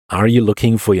Are you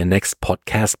looking for your next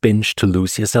podcast binge to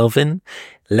lose yourself in?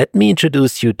 Let me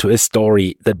introduce you to a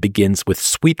story that begins with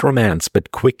sweet romance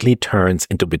but quickly turns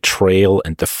into betrayal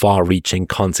and the far-reaching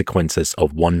consequences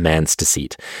of one man's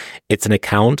deceit. It's an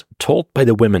account told by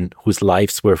the women whose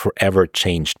lives were forever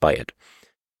changed by it.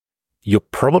 You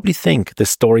probably think The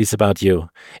Stories About You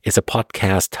is a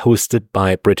podcast hosted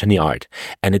by Brittany Art.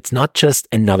 And it's not just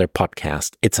another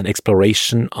podcast. It's an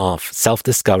exploration of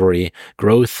self-discovery,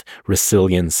 growth,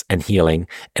 resilience, and healing.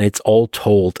 And it's all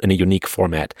told in a unique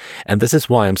format. And this is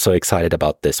why I'm so excited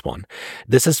about this one.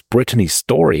 This is Brittany's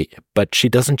story, but she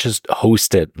doesn't just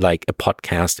host it like a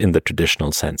podcast in the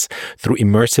traditional sense. Through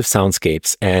immersive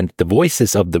soundscapes and the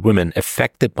voices of the women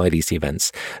affected by these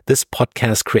events, this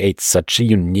podcast creates such a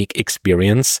unique experience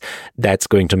that's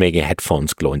going to make your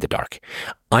headphones glow in the dark.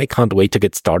 I can't wait to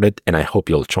get started, and I hope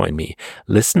you'll join me.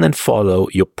 Listen and follow.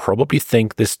 You'll probably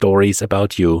think the stories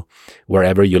about you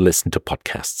wherever you listen to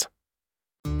podcasts.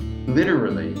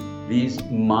 Literally, these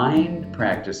mind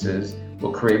practices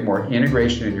will create more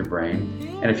integration in your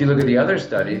brain. And if you look at the other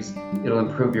studies, it'll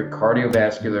improve your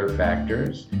cardiovascular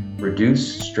factors,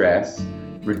 reduce stress,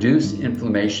 reduce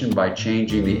inflammation by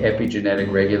changing the epigenetic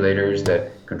regulators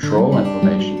that control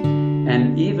inflammation,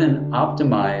 and even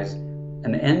optimize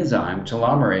an enzyme,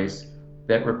 telomerase,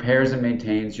 that repairs and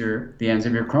maintains the ends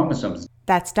of your chromosomes.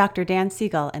 That's Dr. Dan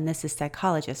Siegel, and this is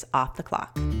Psychologist Off the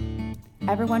Clock.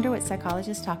 Ever wonder what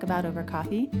psychologists talk about over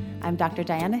coffee? I'm Dr.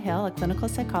 Diana Hill, a clinical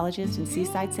psychologist in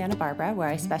Seaside, Santa Barbara, where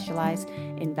I specialize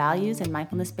in values and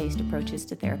mindfulness-based approaches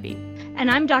to therapy. And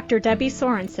I'm Dr. Debbie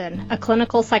Sorensen, a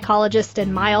clinical psychologist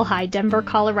in Mile High, Denver,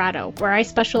 Colorado, where I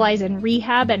specialize in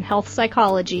rehab and health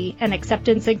psychology and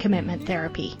acceptance and commitment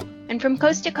therapy. And from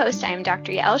coast to coast, I am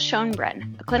Dr. Yael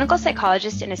Schoenbrunn, a clinical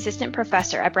psychologist and assistant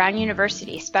professor at Brown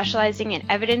University, specializing in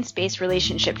evidence-based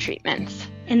relationship treatments.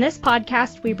 In this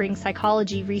podcast, we bring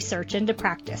psychology research into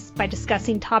practice by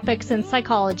discussing topics in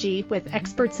psychology with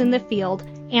experts in the field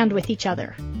and with each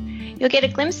other. You'll get a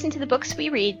glimpse into the books we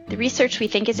read, the research we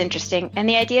think is interesting, and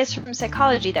the ideas from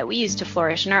psychology that we use to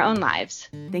flourish in our own lives.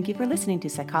 Thank you for listening to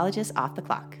Psychologist Off the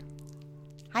Clock.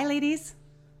 Hi, ladies.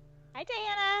 Hi,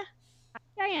 Diana.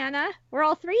 Diana, we're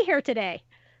all three here today.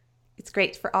 It's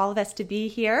great for all of us to be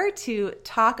here to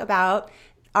talk about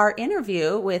our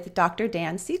interview with Dr.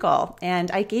 Dan Siegel. And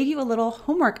I gave you a little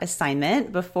homework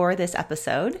assignment before this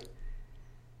episode.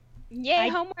 Yay,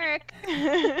 homework.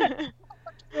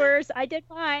 Yours, I did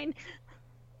mine.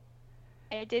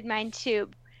 I did mine too.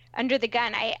 Under the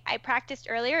gun. I practiced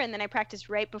earlier, and then I practiced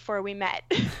right before we met.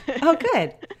 Oh,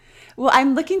 good. Well,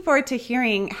 I'm looking forward to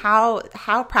hearing how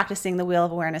practicing the Wheel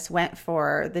of Awareness went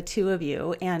for the two of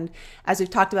you. And as we've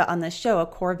talked about on this show, a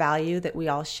core value that we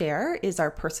all share is our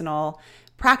personal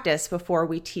practice before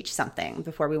we teach something,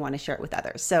 before we want to share it with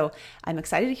others. So I'm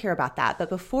excited to hear about that. But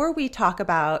before we talk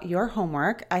about your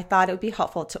homework, I thought it would be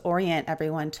helpful to orient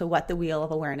everyone to what the Wheel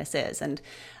of Awareness is. And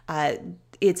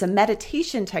it's a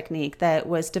meditation technique that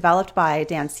was developed by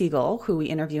Dan Siegel, who we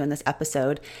interview in this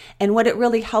episode. And what it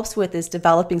really helps with is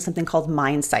developing something called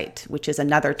mindsight, which is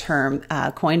another term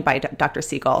coined by Dr.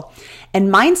 Siegel.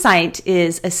 And mindsight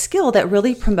is a skill that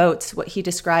really promotes what he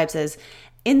describes as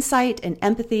insight and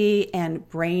empathy and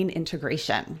brain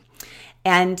integration.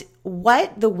 And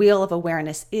what the Wheel of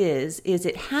Awareness is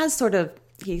it has sort of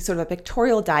a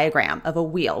pictorial diagram of a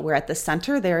wheel where at the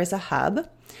center there is a hub,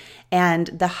 and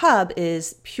the hub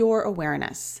is pure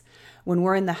awareness. When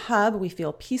we're in the hub, we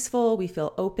feel peaceful, we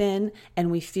feel open,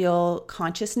 and we feel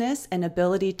consciousness and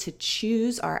ability to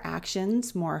choose our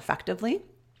actions more effectively.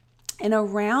 And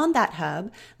around that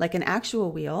hub, like an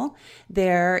actual wheel,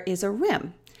 there is a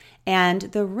rim. And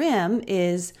the rim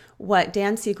is what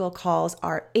Dan Siegel calls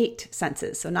our 8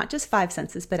 senses. So not just 5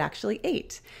 senses, but actually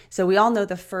 8. So we all know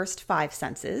the first 5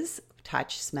 senses,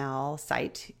 touch, smell,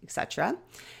 sight, etc.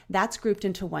 That's grouped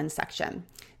into one section.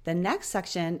 The next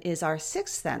section is our 6th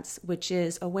sense, which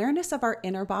is awareness of our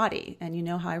inner body. And you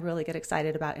know how I really get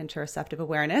excited about interoceptive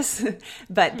awareness,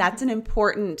 but that's an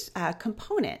important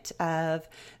component of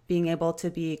being able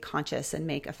to be conscious and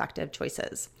make effective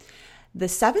choices. The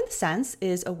 7th sense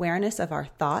is awareness of our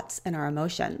thoughts and our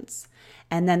emotions.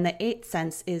 And then the 8th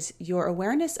sense is your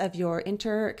awareness of your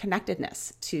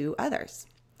interconnectedness to others.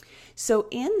 So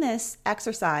in this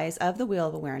exercise of the Wheel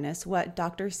of Awareness, what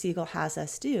Dr. Siegel has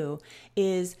us do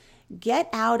is get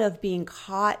out of being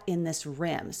caught in this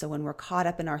rim. So when we're caught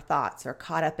up in our thoughts or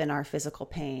caught up in our physical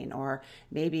pain or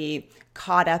maybe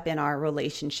caught up in our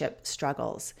relationship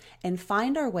struggles, and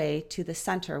find our way to the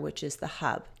center, which is the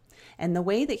hub. And the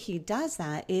way that he does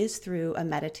that is through a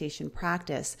meditation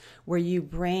practice where you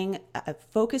bring a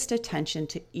focused attention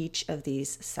to each of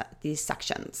these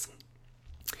sections.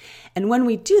 And when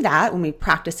we do that, when we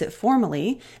practice it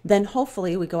formally, then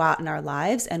hopefully we go out in our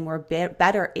lives and we're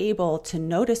better able to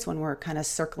notice when we're kind of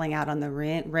circling out on the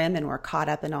rim and we're caught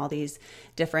up in all these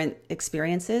different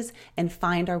experiences and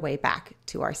find our way back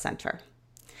to our center.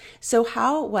 So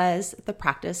how was the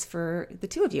practice for the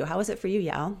two of you? How was it for you,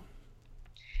 Yael?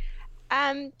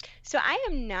 So I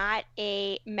am not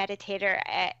a meditator.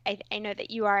 I know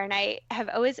that you are, and I have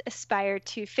always aspired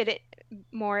to fit it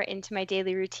more into my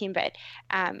daily routine, but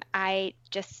I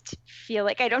just feel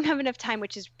like I don't have enough time,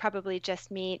 which is probably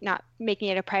just me not making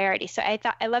it a priority. So I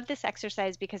thought I love this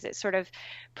exercise because it sort of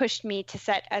pushed me to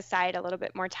set aside a little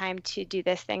bit more time to do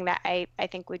this thing that I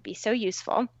think would be so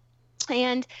useful.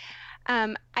 And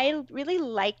I really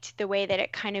liked the way that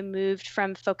it kind of moved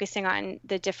from focusing on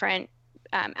the different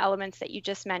elements that you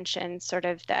just mentioned, sort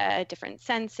of the different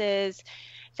senses,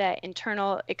 the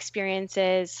internal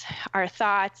experiences, our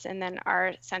thoughts, and then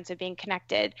our sense of being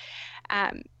connected.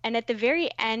 And at the very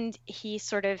end, he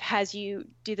sort of has you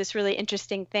do this really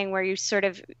interesting thing where you sort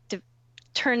of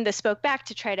turn the spoke back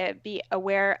to try to be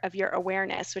aware of your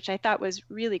awareness, which I thought was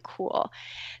really cool.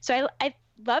 So I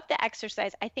love the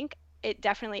exercise. I think it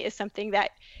definitely is something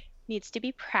that needs to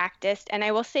be practiced. And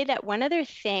I will say that one other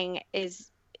thing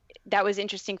that was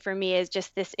interesting for me is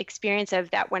just this experience of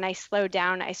that when I slow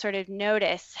down, I sort of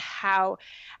notice how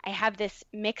I have this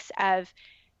mix of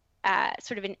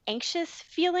sort of an anxious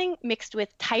feeling mixed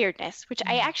with tiredness, which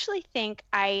I actually think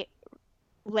I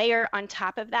layer on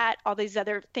top of that all these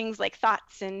other things like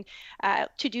thoughts and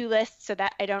to-do lists so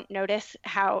that I don't notice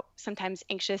how sometimes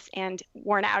anxious and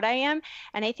worn out I am.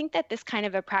 And I think that this kind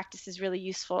of a practice is really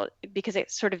useful because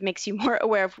it sort of makes you more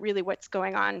aware of really what's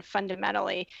going on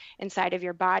fundamentally inside of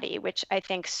your body, which I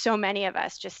think so many of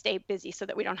us just stay busy so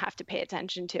that we don't have to pay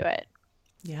attention to it.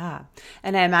 Yeah.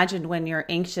 And I imagine when you're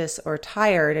anxious or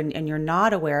tired and you're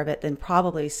not aware of it, then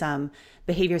probably some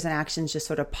behaviors and actions just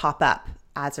sort of pop up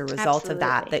as a result of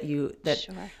that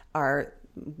sure. are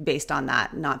based on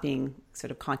that not being sort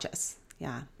of conscious.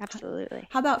 Yeah. Absolutely.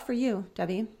 How about for you,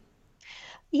 Debbie?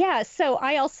 Yeah. So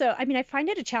I find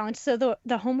it a challenge. So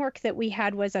the homework that we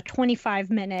had was a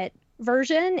 25-minute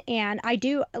version. And I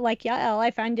do, like Yael,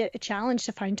 I find it a challenge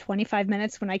to find 25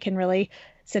 minutes when I can really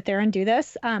sit there and do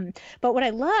this. But what I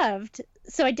loved,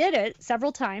 so I did it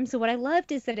several times. So what I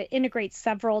loved is that it integrates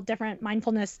several different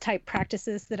mindfulness type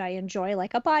practices that I enjoy,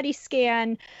 like a body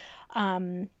scan,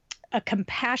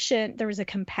 there was a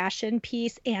compassion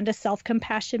piece and a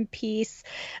self-compassion piece.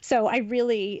 So I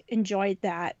really enjoyed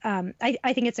that.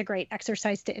 I think it's a great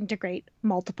exercise to integrate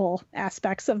multiple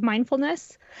aspects of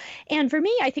mindfulness. And for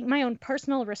me, I think my own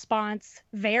personal response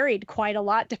varied quite a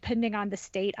lot depending on the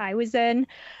state I was in.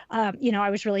 I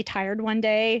was really tired one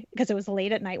day because it was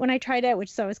late at night when I tried it,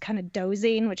 so I was kind of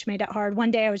dozing, which made it hard.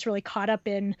 One day I was really caught up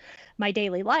in my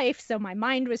daily life. So my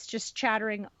mind was just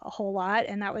chattering a whole lot.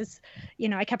 And that was,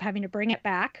 I kept having to bring it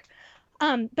back.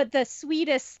 But the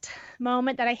sweetest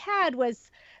moment that I had was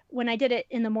when I did it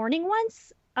in the morning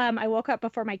once. I woke up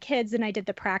before my kids and I did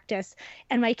the practice,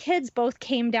 and my kids both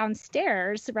came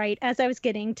downstairs right as I was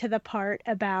getting to the part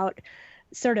about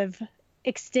sort of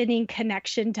extending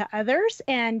connection to others.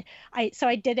 And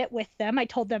I did it with them. I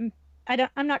told them,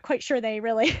 I'm not quite sure they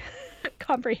really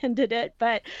comprehended it,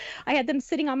 but I had them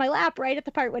sitting on my lap right at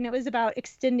the part when it was about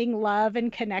extending love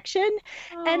and connection.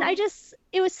 Oh. And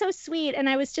it was so sweet. And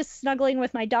I was just snuggling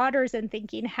with my daughters and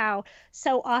thinking how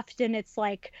so often it's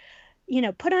like,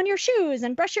 put on your shoes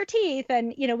and brush your teeth.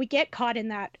 And, we get caught in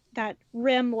that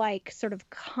rim-like sort of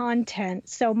content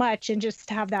so much. And just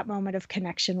to have that moment of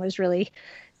connection was really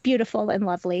beautiful and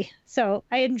lovely. So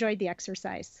I enjoyed the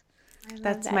exercise.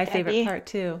 That's my favorite part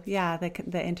too. Yeah, the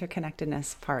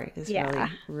interconnectedness part is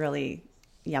really, really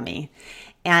yummy.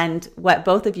 And what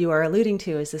both of you are alluding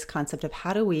to is this concept of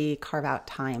how do we carve out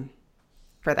time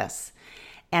for this?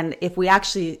 And if we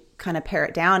actually kind of pare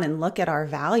it down and look at our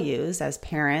values as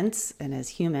parents and as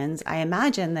humans, I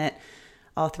imagine that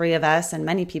all three of us and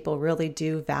many people really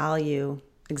do value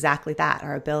exactly that,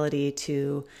 our ability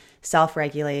to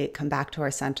self-regulate, come back to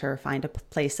our center, find a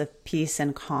place of peace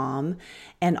and calm,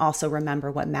 and also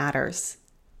remember what matters,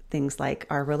 things like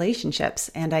our relationships.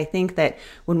 And I think that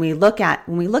when we look at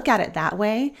it that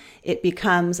way, it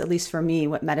becomes, at least for me,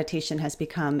 what meditation has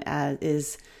become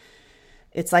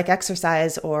it's like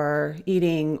exercise or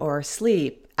eating or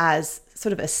sleep, as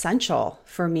sort of essential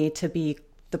for me to be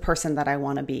the person that I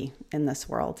want to be in this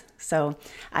world. So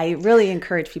I really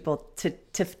encourage people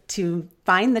to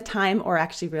find the time or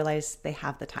actually realize they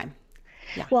have the time.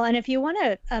 Yeah. Well, and if you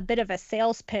want a bit of a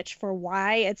sales pitch for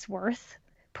why it's worth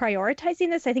prioritizing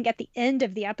this. I think at the end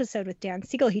of the episode with Dan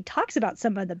Siegel, he talks about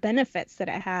some of the benefits that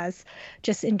it has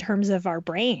just in terms of our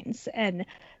brains. And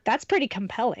that's pretty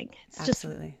compelling. It's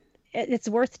Absolutely. It's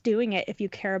worth doing it if you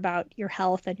care about your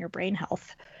health and your brain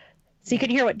health. So you can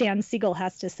hear what Dan Siegel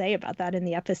has to say about that in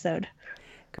the episode.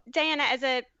 Diana, as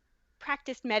a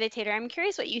practiced meditator, I'm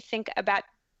curious what you think about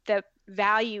the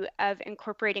value of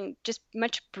incorporating just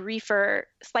much briefer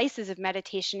slices of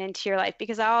meditation into your life,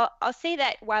 because I'll say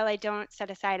that while I don't set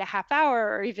aside a half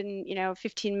hour or even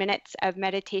 15 minutes of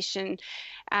meditation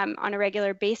on a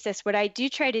regular basis, what I do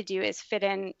try to do is fit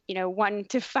in 1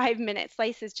 to 5 minute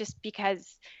slices, just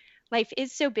because life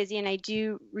is so busy and I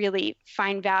do really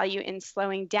find value in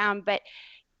slowing down. But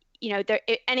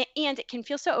it can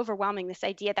feel so overwhelming, this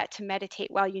idea that to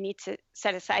meditate, well, you need to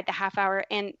set aside the half hour,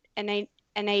 and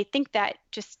I think that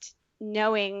just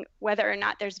knowing whether or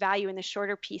not there's value in the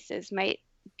shorter pieces might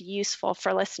be useful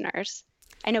for listeners.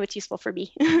 I know it's useful for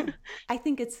me. I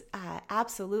think it's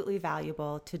absolutely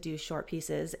valuable to do short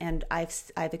pieces, and I've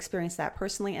experienced that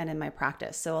personally and in my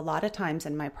practice. So a lot of times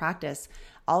in my practice,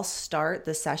 I'll start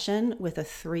the session with a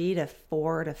 3 to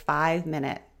 4 to 5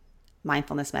 minute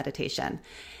mindfulness meditation,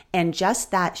 and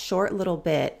just that short little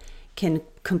bit can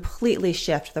completely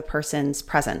shift the person's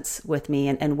presence with me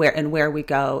and where we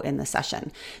go in the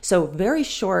session. So very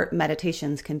short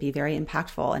meditations can be very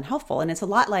impactful and helpful. And it's a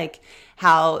lot like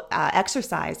how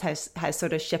exercise has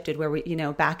sort of shifted, where we,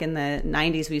 back in the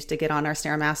 90s, we used to get on our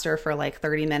Stairmaster for like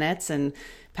 30 minutes and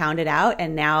pound it out.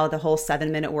 And now the whole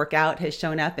 7-minute workout has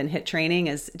shown up, and HIIT training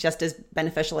is just as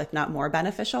beneficial, if not more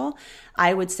beneficial.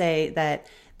 I would say that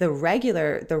the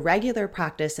regular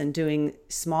practice and doing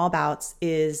small bouts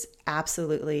is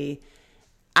absolutely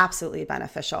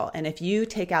beneficial. And if you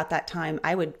take out that time,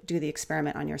 I would do the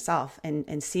experiment on yourself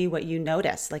and see what you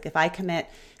notice. Like if I commit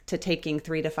to taking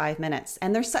 3 to 5 minutes,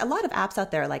 and there's a lot of apps out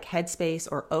there like Headspace,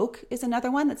 or Oak is another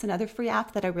one. That's another free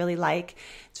app that I really like.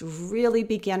 It's really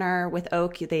beginner with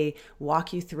Oak. They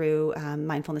walk you through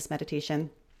mindfulness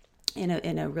meditation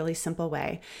in a really simple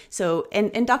way. So,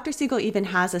 and Dr. Siegel even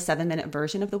has a 7-minute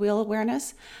version of the Wheel of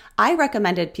Awareness. I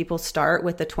recommended people start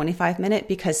with the 25-minute,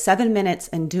 because 7 minutes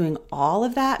and doing all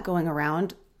of that, going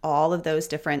around all of those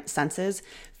different senses,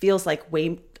 feels like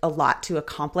a lot to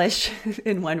accomplish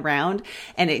in one round,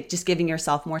 and it just giving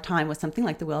yourself more time with something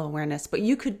like the Wheel of Awareness. But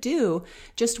you could do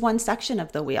just one section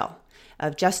of the wheel,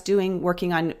 of just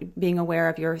working on being aware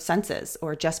of your senses,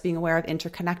 or just being aware of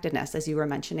interconnectedness, as you were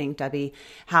mentioning, Debbie,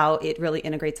 how it really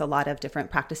integrates a lot of different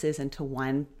practices into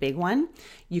one big one.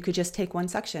 You could just take one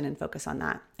section and focus on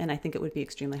that. And I think it would be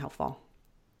extremely helpful.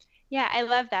 Yeah, I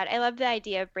love that. I love the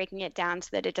idea of breaking it down so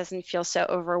that it doesn't feel so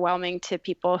overwhelming to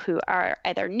people who are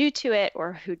either new to it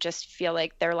or who just feel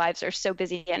like their lives are so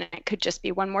busy and it could just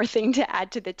be one more thing to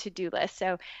add to the to-do list.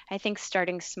 So I think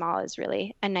starting small is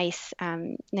really a nice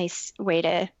way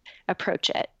to approach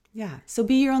it. Yeah. So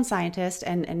be your own scientist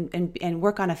and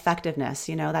work on effectiveness.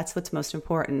 That's what's most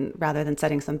important, rather than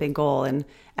setting some big goal and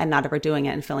not overdoing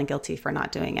it and feeling guilty for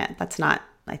not doing it. That's not,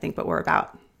 I think, what we're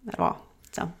about at all.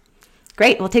 So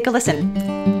great. We'll take a listen.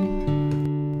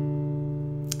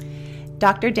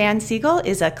 Dr. Dan Siegel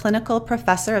is a clinical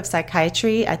professor of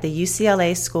psychiatry at the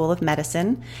UCLA School of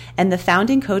Medicine and the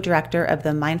founding co-director of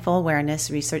the Mindful Awareness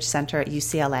Research Center at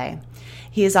UCLA.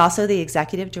 He is also the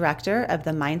executive director of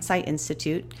the MindSight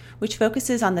Institute, which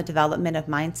focuses on the development of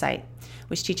MindSight,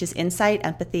 which teaches insight,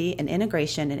 empathy, and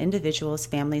integration in individuals,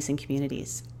 families, and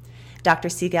communities. Dr.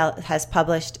 Siegel has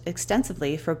published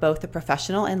extensively for both the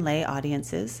professional and lay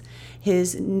audiences.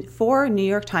 His 4 New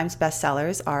York Times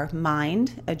bestsellers are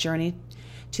Mind, A Journey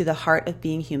to the Heart of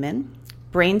Being Human,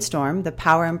 Brainstorm, The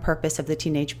Power and Purpose of the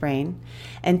Teenage Brain,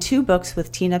 and 2 books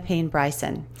with Tina Payne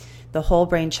Bryson, The Whole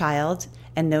Brain Child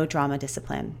and No Drama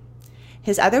Discipline.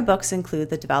 His other books include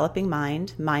The Developing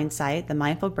Mind, MindSight, The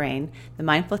Mindful Brain, The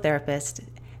Mindful Therapist,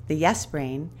 The Yes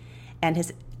Brain, and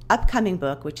his upcoming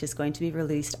book, which is going to be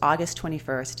released August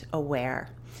 21st, Aware.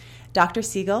 Dr.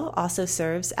 Siegel also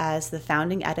serves as the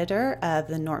founding editor of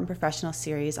the Norton Professional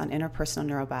Series on Interpersonal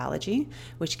Neurobiology,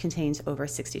 which contains over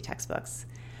 60 textbooks.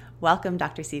 Welcome,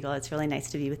 Dr. Siegel. It's really nice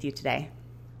to be with you today.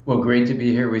 Well, great to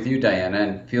be here with you, Diana,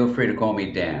 and feel free to call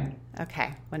me Dan.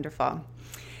 Okay, wonderful.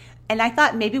 And I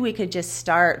thought maybe we could just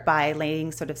start by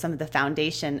laying sort of some of the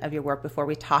foundation of your work before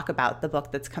we talk about the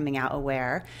book that's coming out,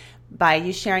 Aware, by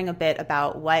you sharing a bit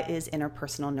about what is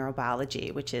interpersonal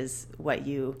neurobiology, which is what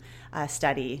you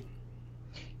study.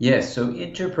 Yes, so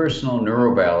interpersonal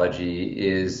neurobiology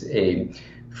is a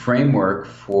framework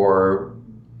for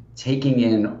taking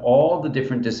in all the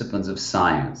different disciplines of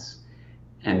science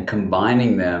and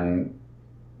combining them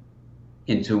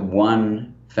into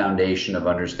one foundation of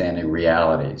understanding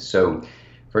reality. So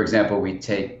For example, we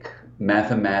take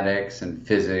mathematics and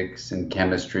physics and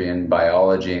chemistry and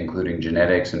biology, including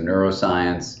genetics and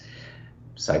neuroscience,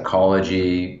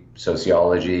 psychology,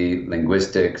 sociology,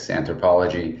 linguistics,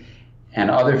 anthropology, and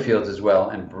other fields as well,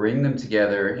 and bring them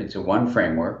together into one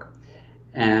framework.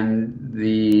 And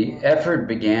the effort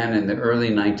began in the early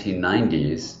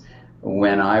 1990s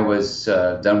when I was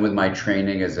done with my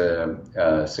training as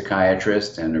a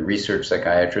psychiatrist and a research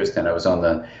psychiatrist, and I was on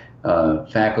the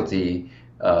faculty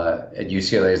at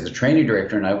UCLA as the training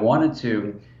director, and I wanted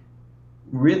to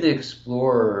really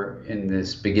explore in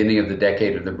this beginning of the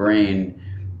decade of the brain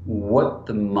what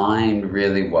the mind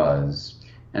really was.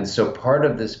 And so part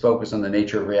of this focus on the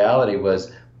nature of reality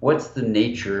was, what's the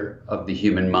nature of the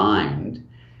human mind?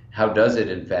 How does it,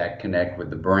 in fact, connect with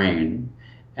the brain?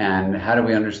 And how do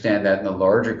we understand that in the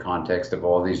larger context of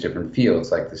all these different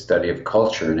fields, like the study of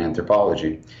culture and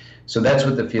anthropology? So that's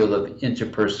what the field of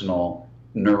interpersonal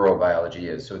neurobiology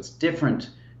is. So it's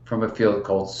different from a field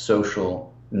called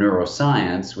social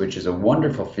neuroscience, which is a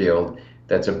wonderful field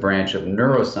that's a branch of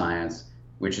neuroscience,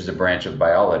 which is a branch of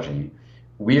biology.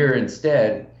 We're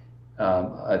instead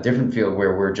a different field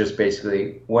where we're just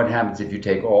basically what happens if you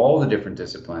take all the different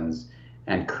disciplines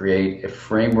and create a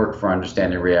framework for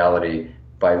understanding reality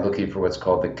by looking for what's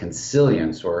called the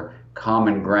consilience, or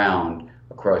common ground,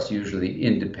 across usually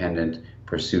independent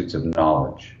pursuits of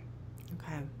knowledge.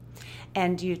 Okay.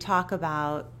 And you talk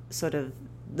about sort of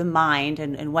the mind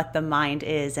and what the mind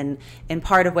is, and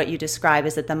part of what you describe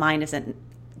is that the mind isn't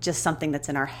just something that's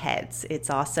in our heads. It's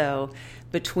also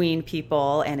between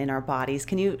people and in our bodies.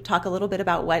 Can you talk a little bit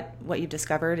about what you've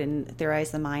discovered and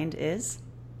theorized the mind is?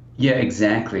 Yeah,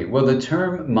 exactly. Well, the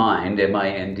term mind,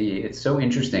 M-I-N-D, it's so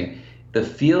interesting. The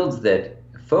fields that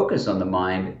focus on the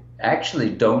mind actually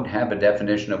don't have a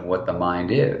definition of what the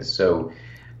mind is. So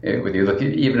when you look at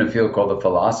even a field called the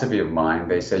philosophy of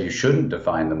mind, they say you shouldn't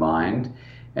define the mind.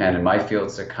 And in my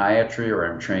field, psychiatry, or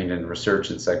I'm trained in research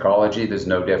and psychology, there's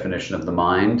no definition of the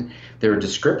mind. There are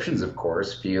descriptions, of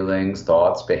course, feelings,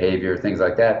 thoughts, behavior, things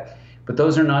like that. But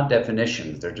those are not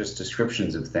definitions. They're just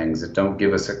descriptions of things that don't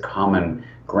give us a common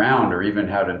ground, or even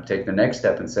how to take the next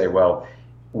step and say, well,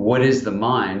 what is the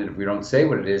mind? And if we don't say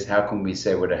what it is, how can we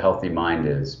say what a healthy mind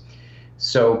is?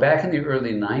 So back in the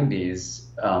early 90s,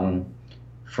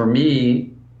 for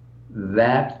me,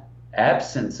 that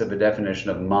absence of a definition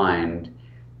of mind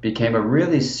became a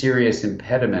really serious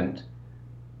impediment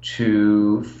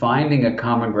to finding a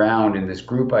common ground in this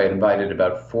group. I had invited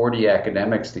about 40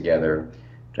 academics together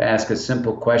to ask a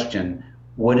simple question: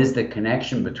 what is the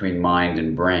connection between mind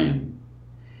and brain?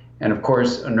 And of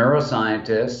course, a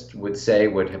neuroscientist would say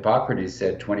what Hippocrates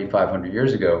said 2,500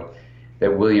 years ago,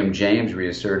 that William James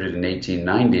reasserted in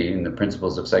 1890 in the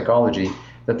Principles of Psychology,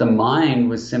 that the mind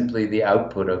was simply the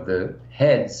output of the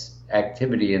head's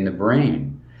activity in the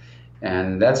brain.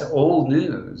 And that's old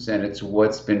news, and it's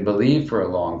what's been believed for a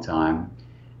long time.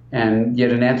 And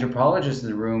yet an anthropologist in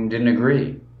the room didn't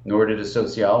agree, nor did a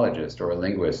sociologist or a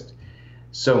linguist.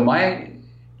 So my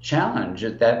challenge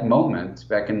at that moment,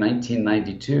 back in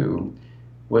 1992,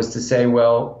 was to say,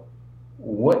 well,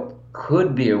 what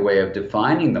could be a way of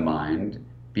defining the mind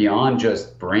beyond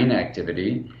just brain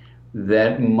activity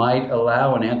that might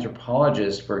allow an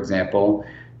anthropologist, for example,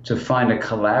 to find a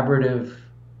collaborative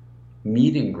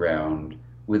meeting ground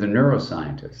with a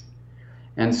neuroscientist?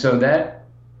 And so that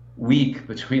week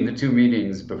between the two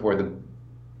meetings, before the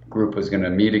group was going to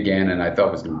meet again and I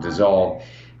thought was going to dissolve,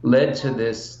 led to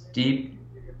this deep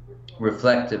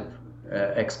reflective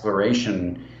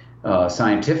exploration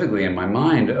scientifically in my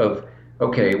mind of,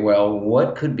 okay, well,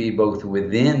 what could be both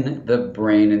within the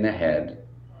brain and the head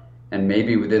and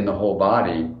maybe within the whole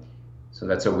body? So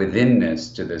that's a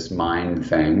withinness to this mind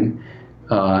thing.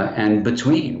 And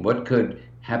between, what could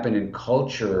happen in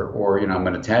culture, or, I'm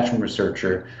an attachment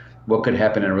researcher, what could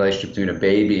happen in a relationship between a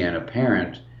baby and a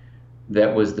parent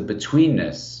that was the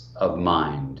betweenness of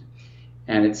mind.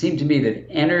 And it seemed to me that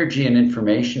energy and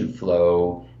information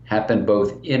flow happened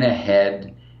both in a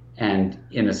head and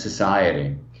in a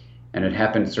society. And it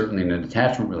happened certainly in an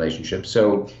attachment relationship.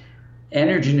 So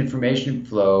energy and information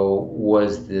flow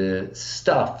was the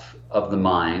stuff of the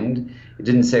mind. It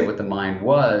didn't say what the mind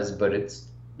was, but it's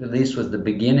at least was the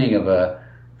beginning of a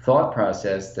thought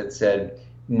process that said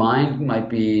mind might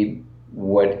be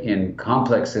what in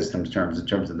complex systems terms, in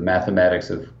terms of the mathematics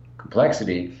of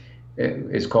complexity,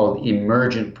 is called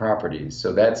emergent properties.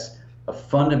 So that's a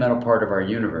fundamental part of our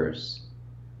universe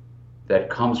that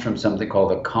comes from something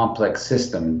called a complex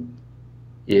system,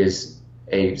 is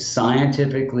a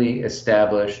scientifically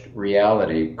established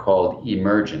reality called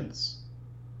emergence.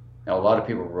 Now, a lot of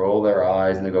people roll their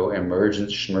eyes and they go,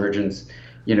 emergence, schmergence.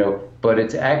 but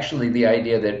it's actually the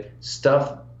idea that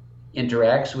stuff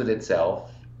interacts with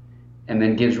itself and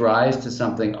then gives rise to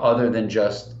something other than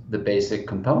just the basic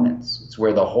components. It's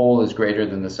where the whole is greater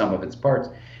than the sum of its parts.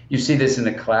 You see this in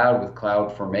a cloud with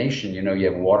cloud formation. You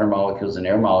have water molecules and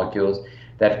air molecules.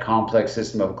 That complex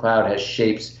system of cloud has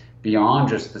shapes beyond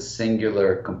just the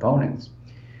singular components.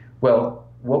 Well,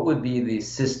 what would be the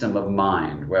system of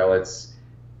mind? Well, it's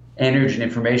energy and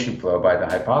information flow by the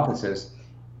hypothesis,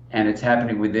 and it's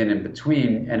happening within and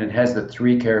between, and it has the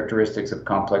three characteristics of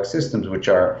complex systems, which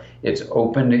are it's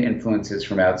open to influences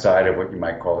from outside of what you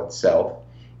might call itself,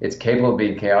 it's capable of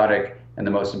being chaotic, and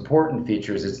the most important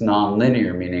feature is it's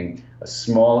nonlinear, meaning a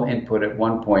small input at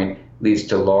one point leads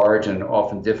to large and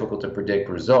often difficult to predict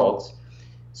results.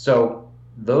 So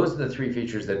those are the three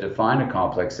features that define a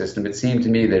complex system. It seemed to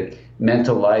me that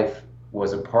mental life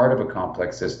was a part of a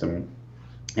complex system,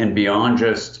 and beyond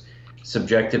just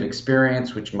subjective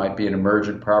experience, which might be an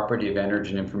emergent property of energy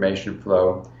and information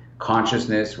flow,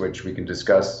 consciousness, which we can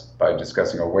discuss by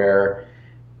discussing aware,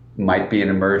 might be an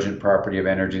emergent property of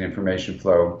energy and information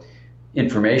flow.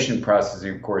 Information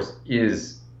processing, of course,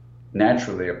 is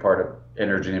naturally a part of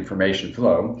energy and information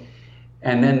flow.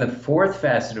 And then the fourth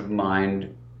facet of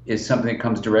mind is something that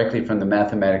comes directly from the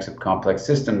mathematics of complex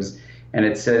systems, and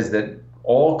it says that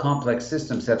all complex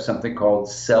systems have something called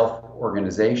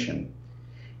self-organization.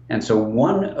 And so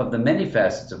one of the many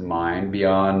facets of mind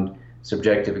beyond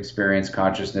subjective experience,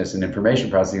 consciousness, and information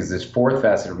processing is this fourth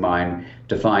facet of mind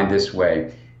defined this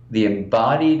way: the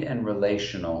embodied and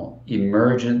relational,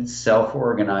 emergent,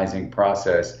 self-organizing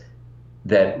process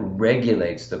that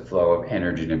regulates the flow of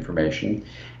energy and information.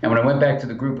 And when I went back to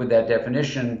the group with that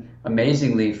definition,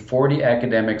 amazingly, 40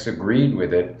 academics agreed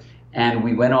with it. And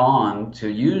we went on to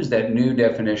use that new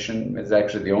definition. It's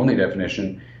actually the only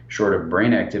definition short of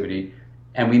brain activity.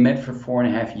 And we met for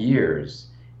 4.5 years.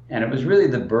 And it was really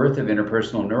the birth of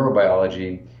interpersonal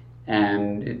neurobiology.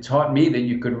 And it taught me that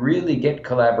you could really get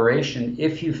collaboration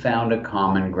if you found a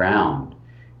common ground.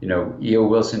 E.O.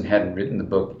 Wilson hadn't written the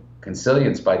book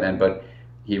Consilience by then, but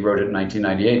he wrote it in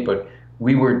 1998. But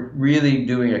we were really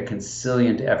doing a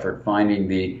consilient effort, finding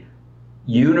the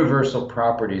universal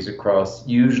properties across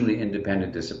usually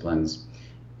independent disciplines.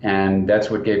 And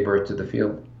that's what gave birth to the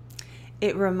field.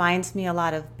 It reminds me a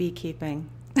lot of beekeeping.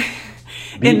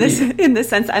 In the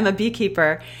sense, I'm a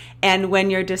beekeeper. And when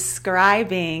you're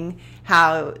describing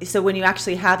so when you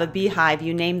actually have a beehive,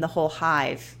 you name the whole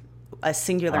hive a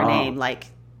singular name, like,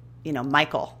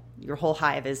 Michael. Your whole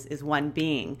hive is one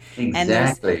being.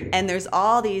 Exactly. And there's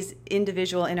all these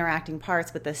individual interacting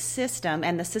parts, but the system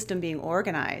being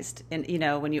organized. And,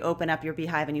 when you open up your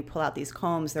beehive and you pull out these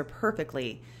combs, they're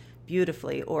perfectly,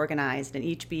 beautifully organized, and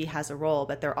each bee has a role,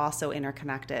 but they're also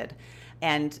interconnected.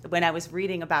 And when I was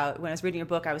reading your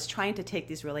book, I was trying to take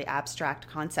these really abstract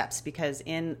concepts, because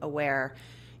in Aware,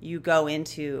 you go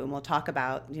into, and we'll talk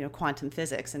about, quantum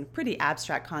physics and pretty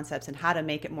abstract concepts and how to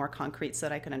make it more concrete so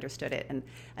that I could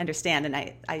understand. And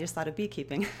I just thought of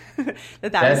beekeeping, that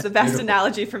was the best beautiful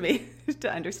analogy for me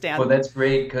to understand. Well, that's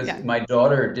great, because my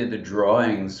daughter did the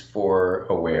drawings for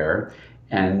Aware,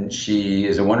 and she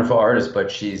is a wonderful artist,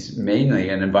 but she's mainly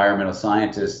an environmental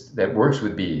scientist that works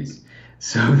with bees.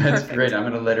 So that's Perfect. Great. I'm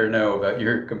going to let her know about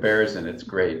your comparison. It's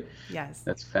great. Yes.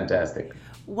 That's fantastic.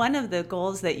 One of the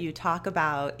goals that you talk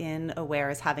about in Aware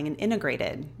is having an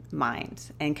integrated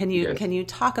mind. And can you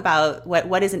talk about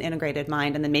what is an integrated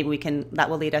mind, and then maybe that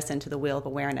will lead us into the wheel of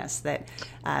awareness that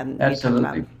Absolutely. You talk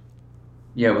about.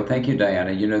 Yeah, well, thank you,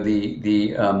 Diana.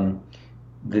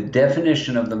 The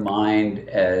definition of the mind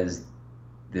as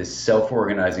this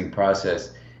self-organizing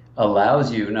process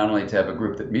allows you not only to have a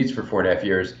group that meets for 4.5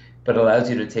 years, but allows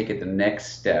you to take it the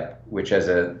next step, which as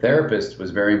a therapist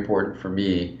was very important for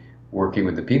me working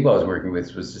with the people I was working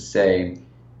with, was to say,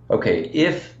 okay,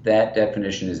 if that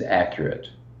definition is accurate,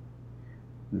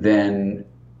 then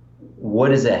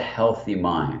what is a healthy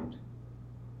mind?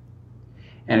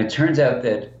 And it turns out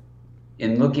that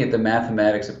in looking at the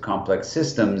mathematics of complex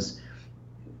systems,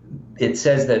 it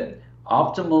says that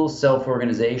optimal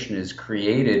self-organization is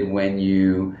created when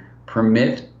you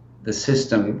permit the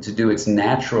system to do its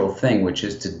natural thing, which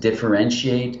is to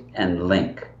differentiate and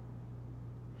link.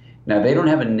 Now, they don't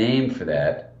have a name for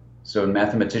that. So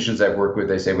mathematicians I've worked with,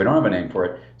 they say, we don't have a name for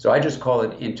it. So I just call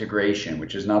it integration,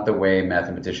 which is not the way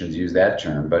mathematicians use that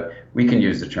term, but we can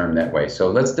use the term that way. So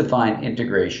let's define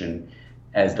integration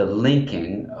as the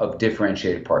linking of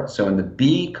differentiated parts. So in the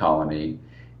bee colony,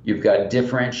 you've got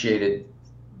differentiated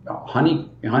honey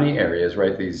areas,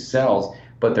 right, these cells,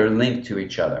 but they're linked to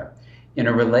each other. In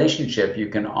a relationship, you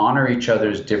can honor each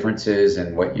other's differences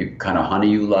and what kind of honey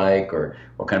you like or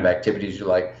what kind of activities you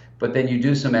like, but then you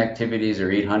do some activities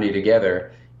or eat honey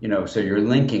together, so you're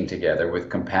linking together with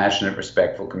compassionate,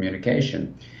 respectful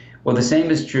communication. Well, the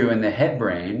same is true in the head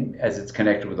brain as it's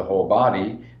connected with the whole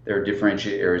body. There are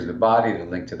differentiated areas of the body that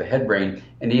link to the head brain,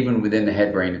 and even within the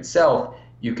head brain itself,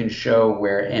 you can show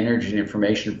where energy and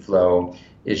information flow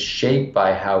is shaped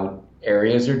by how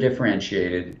areas are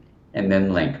differentiated and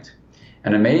then linked.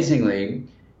 And amazingly,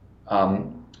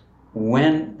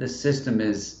 when the system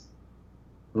is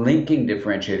linking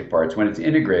differentiated parts, when it's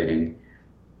integrating,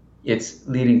 it's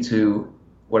leading to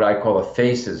what I call a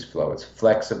phases flow. It's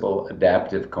flexible,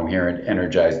 adaptive, coherent,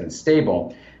 energized, and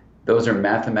stable. Those are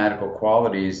mathematical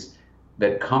qualities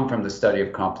that come from the study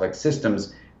of complex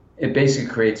systems. It basically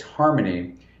creates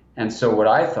harmony. And so what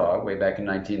I thought way back in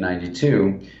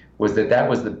 1992 was that that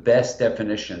was the best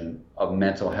definition of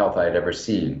mental health I had ever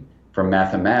seen from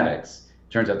mathematics.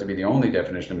 It turns out to be the only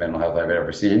definition of mental health I've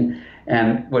ever seen.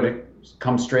 And what it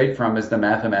comes straight from is the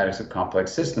mathematics of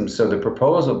complex systems. So the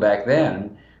proposal back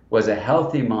then was a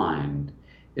healthy mind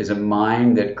is a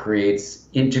mind that creates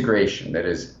integration, that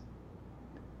is,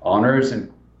 honors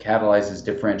and catalyzes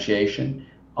differentiation,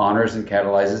 honors and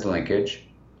catalyzes linkage,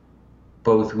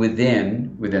 both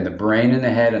within the brain and the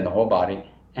head and the whole body,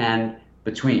 and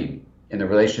between, in the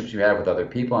relationships you have with other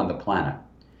people on the planet.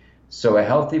 So a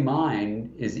healthy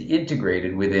mind is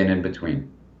integrated within and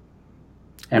between.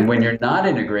 And when you're not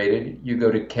integrated, you go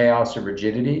to chaos or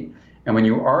rigidity. And when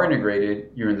you are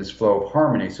integrated, you're in this flow of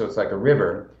harmony. So it's like a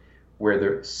river where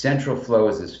the central flow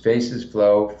is this phases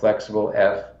flow, flexible,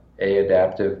 F, A,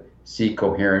 adaptive, C,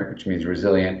 coherent, which means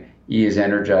resilient, E is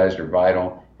energized or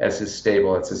vital, S is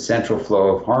stable. It's a central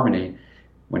flow of harmony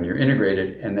when you're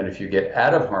integrated. And then if you get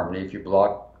out of harmony, if you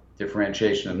block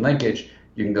differentiation and linkage,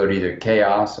 you can go to either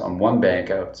chaos on one bank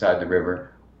outside the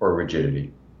river or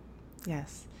rigidity.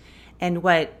 Yes. And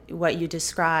what you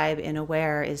describe in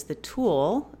AWARE is the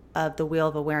tool of the Wheel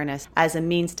of Awareness as a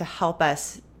means to help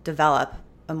us develop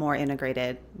a more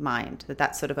integrated mind,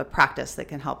 that's sort of a practice that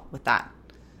can help with that.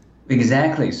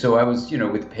 Exactly. So I was,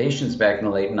 with patients back in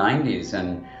the late 90s,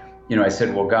 and, I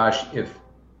said, well, gosh, if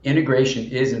integration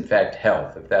is in fact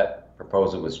health, if that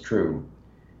proposal was true,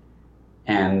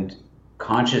 and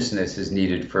consciousness is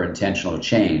needed for intentional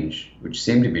change, which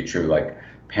seemed to be true, like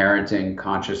parenting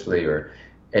consciously or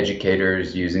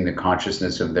educators using the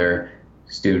consciousness of their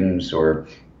students, or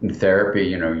in therapy,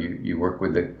 you work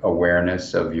with the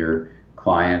awareness of your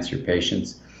clients, your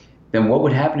patients, then what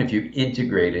would happen if you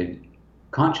integrated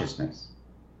consciousness?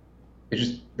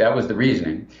 That was the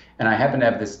reasoning. And I happened to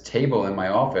have this table in my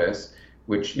office,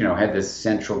 which, had this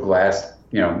central glass,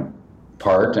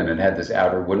 part, and it had this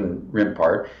outer wooden rim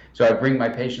part. So I'd bring my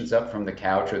patients up from the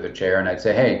couch or the chair and I'd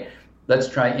say, hey, let's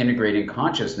try integrating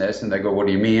consciousness. And they go, what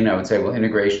do you mean? I would say, well,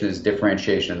 integration is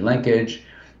differentiation and linkage,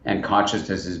 and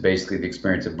consciousness is basically the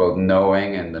experience of both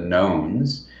knowing and the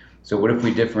knowns. So what if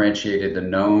we differentiated the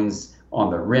knowns on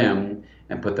the rim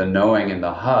and put the knowing in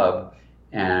the hub,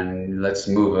 and let's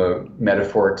move a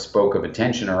metaphoric spoke of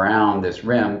attention around this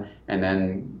rim, and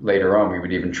then later on we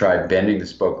would even try bending the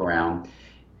spoke around.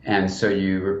 And so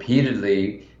you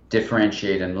repeatedly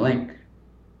differentiate and link.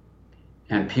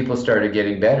 And people started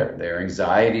getting better. Their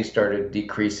anxiety started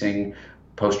decreasing.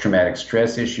 Post-traumatic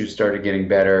stress issues started getting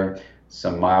better.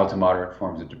 Some mild to moderate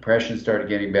forms of depression started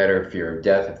getting better. Fear of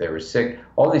death if they were sick.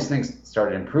 All these things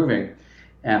started improving.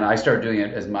 And I started doing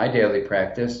it as my daily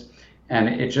practice. And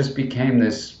it just became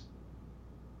this,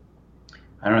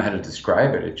 I don't know how to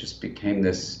describe it. It just became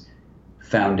this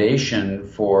foundation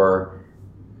for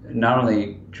not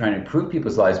only trying to improve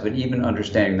people's lives, but even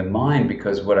understanding the mind,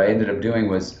 because what I ended up doing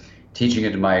was teaching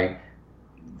it to my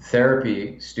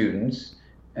therapy students,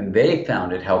 and they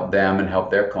found it helped them and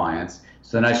helped their clients.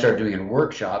 So then I started doing it in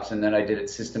workshops, and then I did it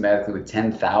systematically with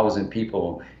 10,000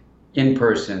 people in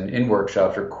person, in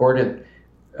workshops, recorded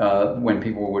when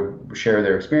people would share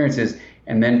their experiences,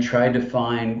 and then tried to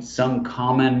find some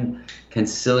common,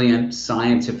 conciliant,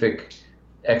 scientific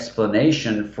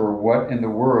explanation for what in the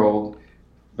world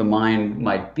the mind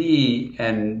might be,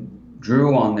 and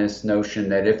drew on this notion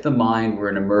that if the mind were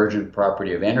an emergent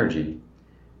property of energy,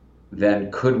 then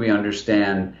could we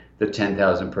understand the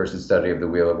 10,000 person study of the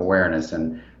Wheel of Awareness?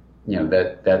 And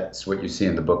that's what you see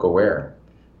in the book AWARE,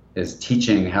 is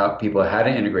teaching how people how to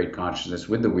integrate consciousness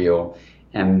with the wheel,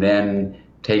 and then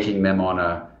taking them on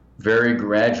a very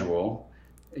gradual,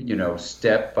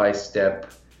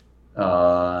 step-by-step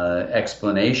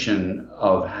explanation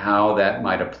of how that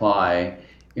might apply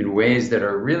in ways that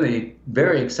are really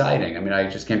very exciting. I mean, I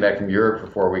just came back from Europe for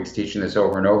 4 weeks teaching this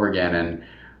over and over again, and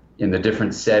in the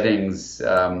different settings,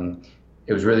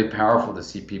 it was really powerful to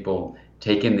see people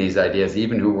take in these ideas,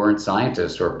 even who weren't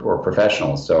scientists or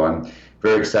professionals. So I'm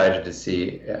very excited to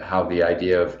see how the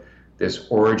idea of this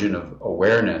origin of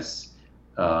awareness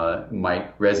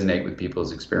might resonate with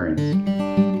people's experience.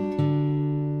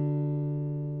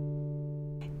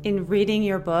 In reading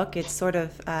your book, it's sort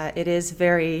of,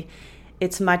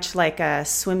 it's much like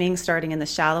swimming starting in the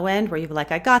shallow end, where you're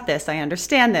like, I got this, I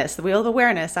understand this, the wheel of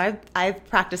awareness. I've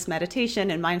practiced meditation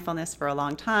and mindfulness for a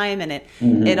long time, and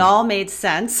it all made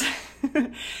sense.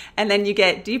 And then you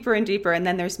get deeper and deeper, and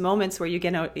then there's moments where you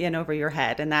get in over your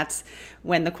head, and that's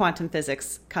when the quantum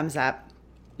physics comes up.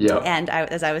 Yeah. And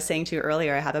as I was saying to you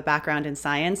earlier, I have a background in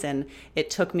science, and it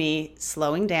took me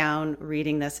slowing down,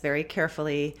 reading this very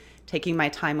carefully, taking my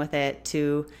time with it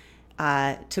to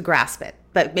grasp it.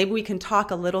 But maybe we can talk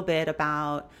a little bit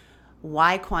about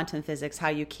why quantum physics, how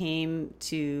you came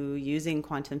to using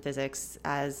quantum physics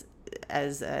as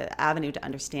an avenue to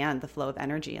understand the flow of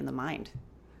energy in the mind.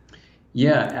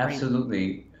 Yeah,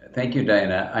 absolutely. Thank you,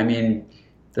 Diana. I mean,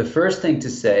 the first thing to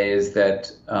say is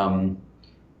that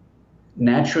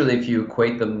naturally, if you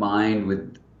equate the mind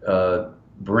with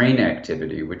brain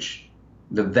activity, which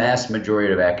the vast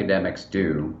majority of academics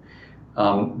do,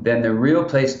 then the real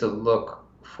place to look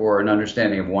for an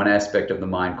understanding of one aspect of the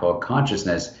mind called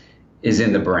consciousness is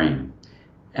in the brain.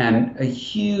 And a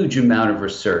huge amount of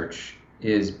research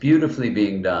is beautifully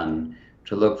being done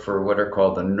to look for what are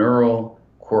called the neural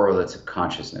correlates of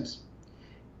consciousness.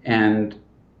 And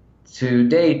to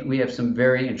date, we have some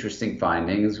very interesting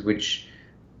findings, which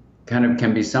kind of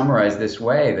can be summarized this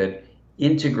way, that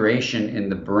integration in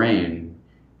the brain,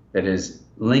 that is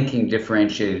linking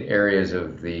differentiated areas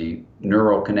of the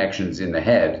neural connections in the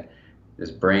head, this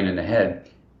brain in the head,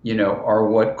 are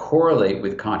what correlate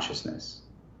with consciousness.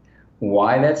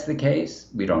 Why that's the case,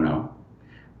 we don't know.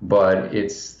 But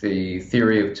it's the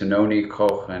theory of Tononi,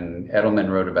 Koch, and Edelman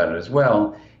wrote about it as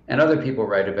well. And other people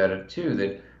write about it too,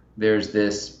 that there's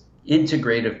this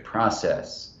integrative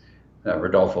process.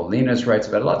 Rodolfo Linus writes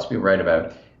about it, lots of people write about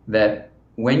it, that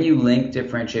when you link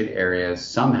differentiated areas,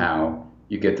 somehow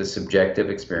you get the subjective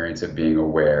experience of being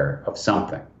aware of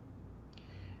something.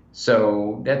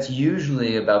 So that's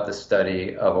usually about the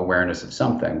study of awareness of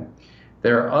something.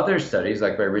 There are other studies,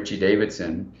 like by Richie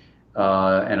Davidson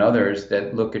and others,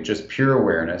 that look at just pure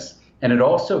awareness, and it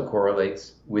also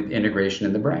correlates with integration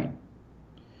in the brain.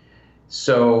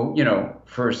 So,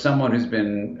 for someone who's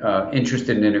been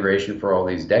interested in integration for all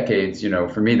these decades,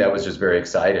 for me that was just very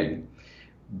exciting.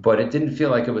 But it didn't feel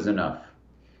like it was enough.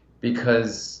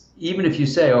 Because even if you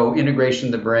say, integration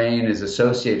in the brain is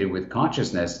associated with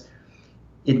consciousness,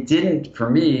 it didn't, for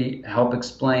me, help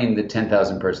explain the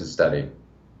 10,000 person study.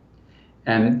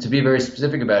 And to be very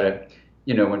specific about it,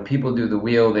 when people do the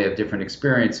wheel, they have different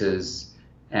experiences,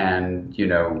 and,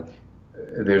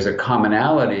 there's a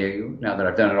commonality, now that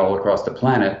I've done it all across the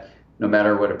planet, no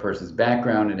matter what a person's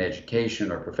background in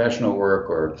education or professional work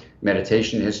or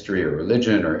meditation history or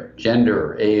religion or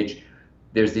gender or age,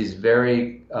 there's these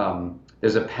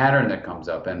there's a pattern that comes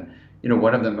up. And,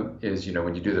 one of them is,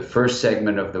 when you do the first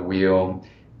segment of the wheel,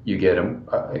 you get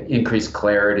increased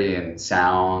clarity in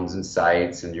sounds and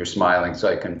sights, and you're smiling. So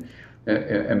I can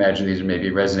imagine these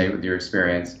maybe resonate with your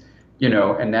experience,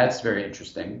 and that's very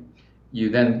interesting. You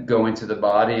then go into the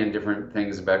body, and different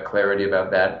things about clarity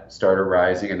about that start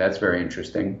arising, and that's very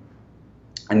interesting.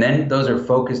 And then those are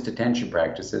focused attention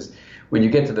practices. When you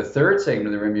get to the third segment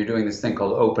of the room, you're doing this thing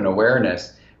called open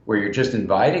awareness, where you're just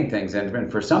inviting things in. And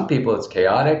for some people, it's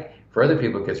chaotic. For other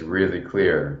people, it gets really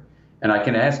clear. And I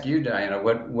can ask you, Diana,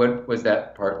 what was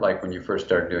that part like when you first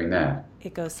started doing that?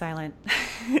 It goes silent.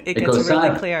 It gets really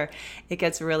silent. Clear. It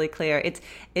gets really clear.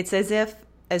 It's as if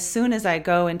as soon as I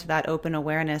go into that open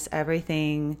awareness,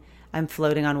 I'm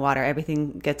floating on water.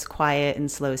 Everything gets quiet and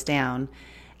slows down.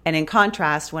 And in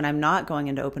contrast, when I'm not going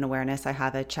into open awareness, I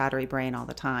have a chattery brain all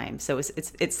the time. So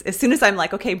it's as soon as I'm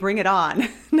like, okay, bring it on,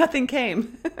 nothing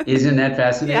came. Isn't that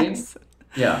fascinating? Yes.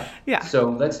 Yeah. Yeah.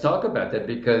 So let's talk about that,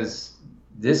 because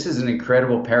this is an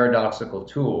incredible paradoxical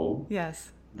tool.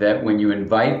 Yes. That when you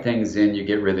invite things in, you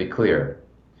get really clear.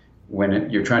 When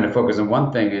you're trying to focus on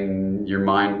one thing and your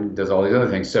mind does all these other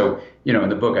things. So, in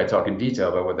the book, I talk in detail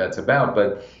about what that's about,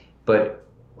 but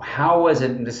how was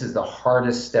it, and this is the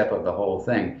hardest step of the whole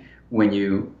thing, when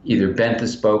you either bent the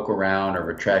spoke around or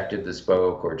retracted the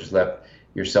spoke or just left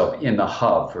yourself in the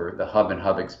hub for the hub and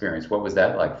hub experience? What was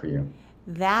that like for you?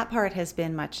 That part has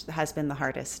been the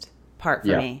hardest part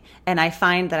for me. And I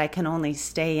find that I can only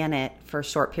stay in it for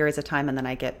short periods of time, and then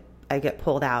I get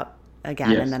pulled out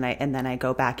again. Yes. and then I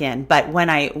go back in. But when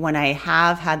I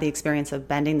have had the experience of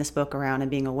bending the spoke around and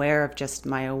being aware of just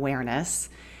my awareness,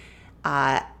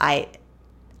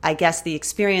 I guess the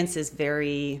experience is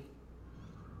very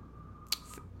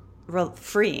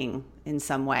freeing. in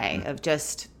some way of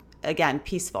just, again,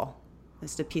 peaceful.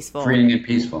 Just a peaceful. Freeing and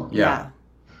peaceful. Yeah.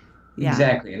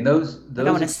 Exactly. And those I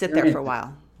want to sit there for a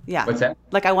while. Yeah. What's that?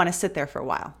 Like I want to sit there for a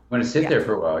while. Want to sit there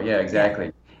for a while. Yeah, exactly.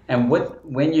 Yeah. And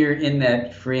when you're in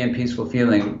that free and peaceful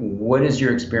feeling, what is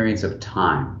your experience of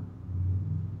time?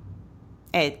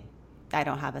 I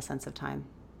don't have a sense of time.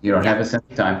 You don't have a sense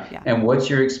of time. Yeah. And what's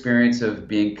your experience of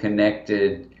being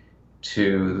connected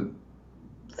to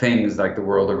things like the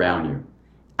world around you?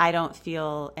 I don't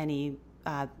feel any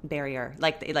barrier.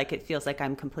 Like it feels like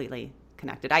I'm completely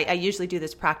connected. I usually do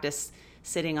this practice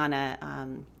sitting on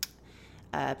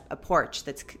a porch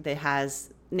that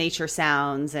has nature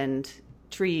sounds and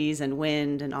trees and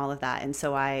wind and all of that, and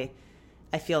so I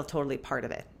feel totally part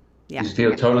of it. Yeah. You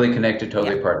feel totally connected,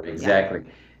 totally part of it. Exactly.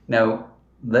 Yeah. Now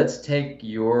let's take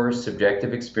your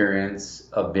subjective experience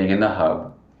of being in the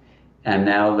hub, and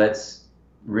now let's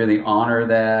really honor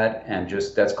that, and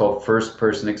just that's called first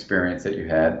person experience that you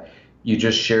had. You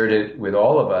just shared it with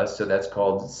all of us, so that's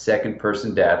called second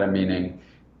person data, meaning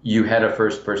you had a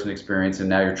first person experience and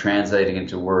now you're translating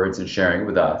into words and sharing it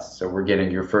with us. So we're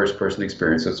getting your first person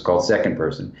experience, so it's called second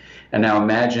person. And now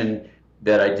imagine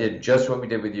that I did just what we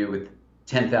did with you with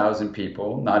 10,000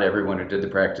 people. Not everyone who did the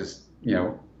practice,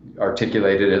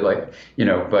 articulated it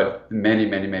but many,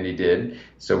 many, many did.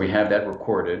 So we have that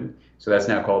recorded. So that's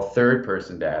now called third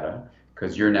person data,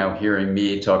 because you're now hearing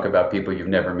me talk about people you've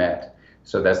never met.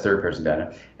 So that's third person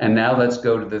data. And now let's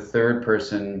go to the third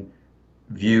person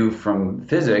view from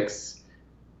physics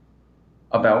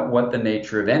about what the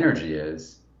nature of energy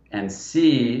is, and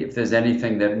see if there's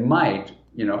anything that might,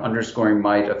 underscoring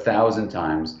might 1,000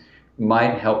 times,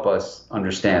 might help us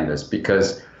understand this.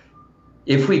 Because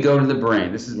if we go to the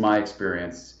brain, this is my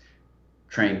experience,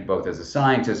 trained both as a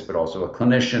scientist but also a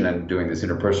clinician and doing this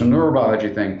interpersonal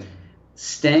neurobiology thing,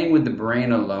 staying with the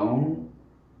brain alone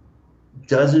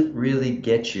doesn't really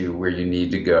get you where you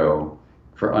need to go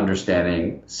for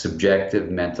understanding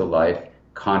subjective mental life,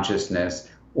 consciousness,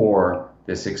 or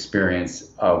this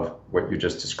experience of what you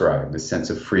just described, this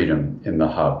sense of freedom in the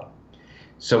hub.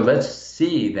 So let's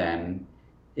see then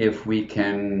if we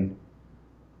can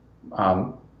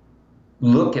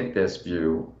look at this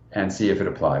view and see if it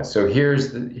applies. So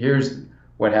here's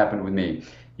what happened with me.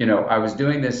 I was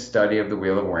doing this study of the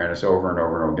Wheel of Awareness over and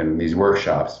over and over again in these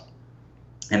workshops.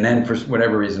 And then for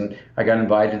whatever reason, I got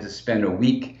invited to spend a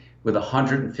week with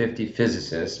 150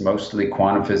 physicists, mostly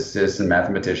quantum physicists and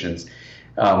mathematicians,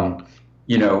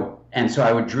 and so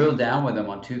I would drill down with them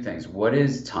on two things: what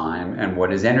is time and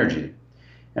what is energy?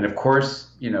 And of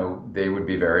course, they would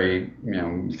be very,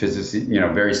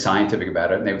 very scientific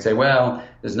about it. And they would say, well,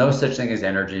 there's no such thing as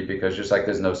energy, because just like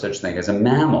there's no such thing as a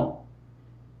mammal.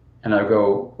 And I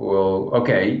go, well,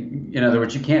 okay, in other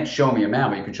words, you can't show me a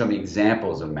mammal. You can show me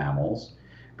examples of mammals,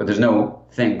 but there's no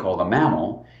thing called a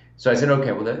mammal. So I said,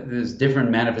 okay, well, there's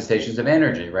different manifestations of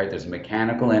energy, right? There's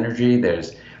mechanical energy,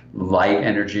 there's light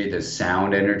energy, there's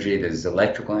sound energy, there's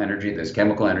electrical energy, there's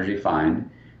chemical energy,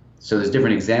 fine. So there's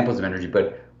different examples of energy,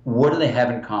 but what do they have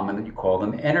in common that you call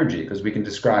them energy? Because we can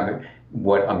describe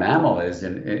what a mammal is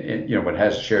and what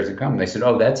has shares in common. They said,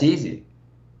 oh, that's easy.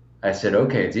 I said,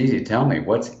 okay, it's easy. Tell me,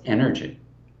 what's energy?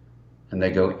 And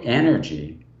they go,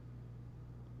 energy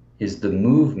is the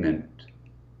movement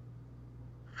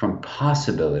from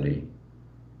possibility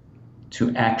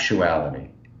to actuality.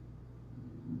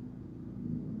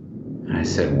 And I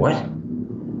said, what?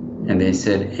 And they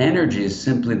said, energy is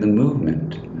simply the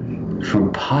movement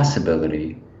from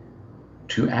possibility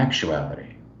to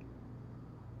actuality.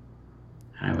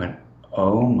 And I went,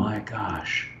 oh my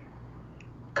gosh.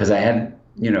 Because I had,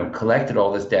 collected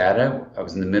all this data. I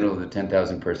was in the middle of the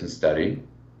 10,000 person study.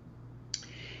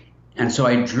 And so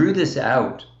I drew this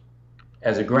out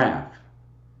as a graph,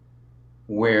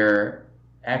 where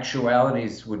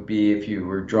actualities would be if you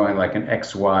were drawing like an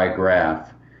XY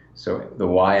graph. So the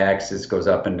y-axis goes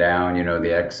up and down,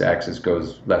 the x-axis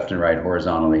goes left and right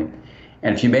horizontally.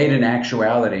 And if you made an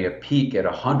actuality a peak at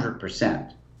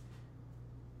 100%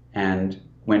 and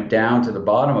went down to the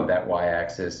bottom of that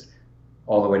y-axis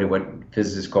all the way to what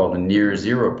physicists call the near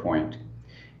zero point,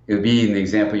 it would be, in the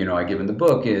example I give in the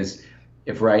book, is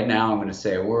if right now I'm going to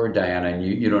say a word, Diana, and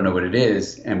you don't know what it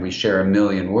is, and we share 1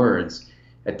 million words,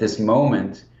 at this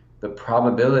moment, the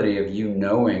probability of you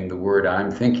knowing the word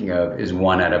I'm thinking of is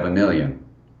 1 out of 1 million,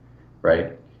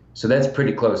 right? So that's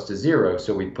pretty close to zero,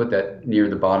 so we put that near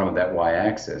the bottom of that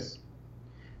y-axis.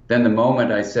 Then the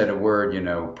moment I said a word,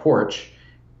 porch,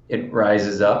 it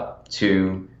rises up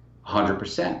to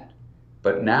 100%.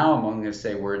 But now I'm only going to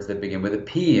say words that begin with a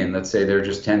P, and let's say there are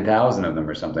just 10,000 of them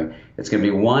or something. It's going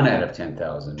to be 1 out of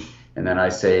 10,000. And then I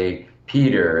say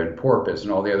Peter and porpoise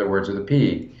and all the other words with a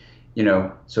P.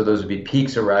 So those would be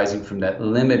peaks arising from that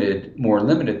more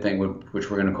limited thing, which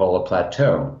we're going to call a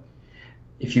plateau.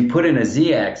 If you put in a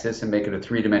z-axis and make it a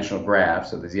three-dimensional graph,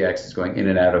 so the z-axis is going in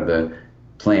and out of the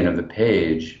plane of the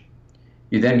page,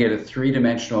 you then get a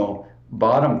three-dimensional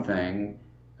bottom thing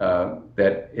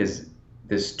that is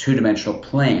this two-dimensional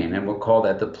plane, and we'll call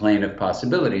that the plane of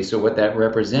possibility. So what that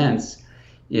represents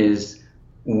is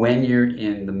when you're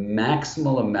in the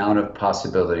maximal amount of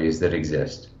possibilities that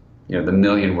exist, the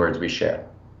million words we share.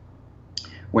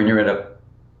 When you're at a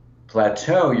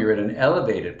plateau, you're at an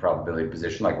elevated probability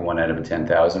position, like 1 out of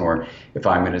 10,000, or if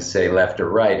I'm going to say left or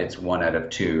right, it's 1 out of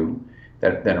 2.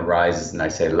 That then arises and I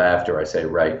say left or I say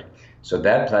right. So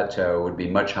that plateau would be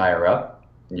much higher up,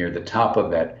 near the top of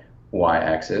that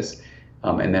y-axis.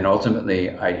 And then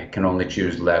ultimately, I can only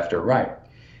choose left or right.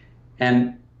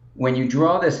 And when you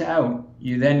draw this out,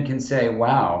 you then can say,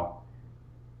 wow,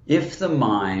 if the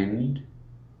mind,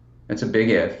 it's a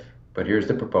big if, but here's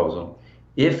the proposal,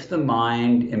 if the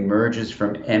mind emerges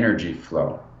from energy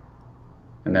flow,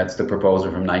 and that's the proposal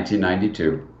from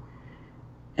 1992,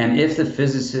 and if the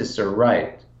physicists are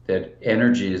right that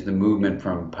energy is the movement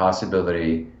from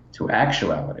possibility to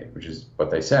actuality, which is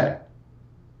what they say,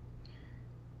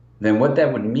 then what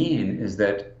that would mean is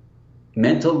that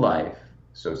mental life,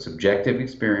 so subjective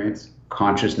experience,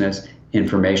 consciousness,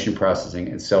 information processing,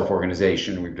 and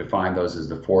self-organization, we've defined those as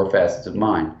the 4 facets of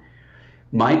mind,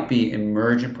 might be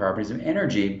emergent properties of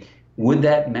energy. Would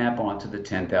that map onto the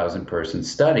 10,000 person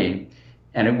study?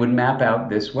 And it would map out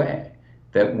this way,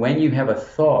 that when you have a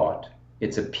thought,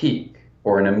 it's a peak,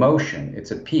 or an emotion,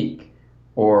 it's a peak,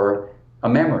 or a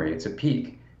memory, it's a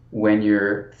peak. When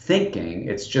you're thinking,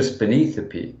 it's just beneath the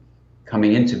peak,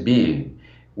 coming into being.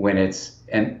 When it's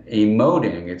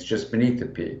emoting, it's just beneath the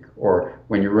peak. Or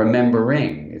when you're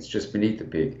remembering, it's just beneath the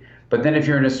peak. But then if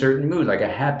you're in a certain mood, like a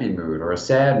happy mood or a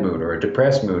sad mood or a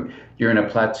depressed mood, you're in a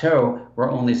plateau where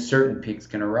only certain peaks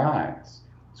can arise.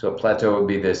 So a plateau would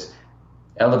be this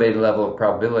elevated level of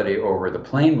probability over the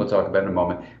plane we'll talk about in a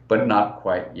moment, but not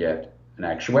quite yet an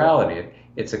actuality.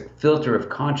 It's a filter of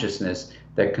consciousness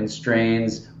that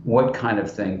constrains what kind of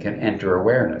thing can enter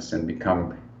awareness and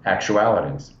become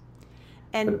actualities.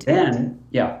 And but then,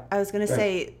 I was going to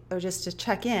say, or just to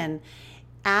check in,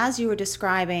 as you were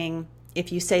describing,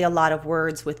 if you say a lot of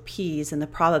words with P's and the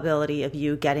probability of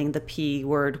you getting the P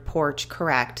word porch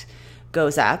correct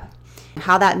goes up,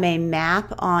 how that may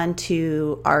map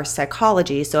onto our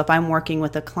psychology. So if I'm working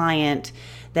with a client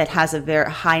that has a very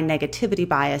high negativity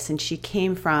bias and she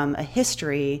came from a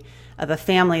history of a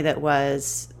family that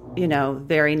was,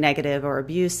 very negative or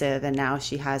abusive, and now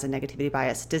she has a negativity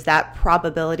bias, does that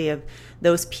probability of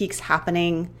those peaks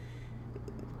happening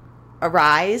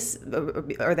arise?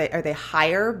 Are they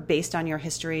higher based on your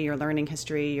history, your learning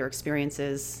history, your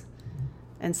experiences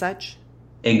and such?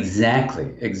 Exactly.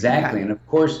 Okay. And of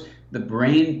course, the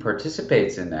brain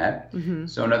participates in that. Mm-hmm.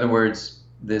 So in other words,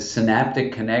 the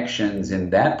synaptic connections in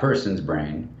that person's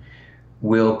brain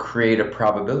will create a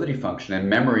probability function, and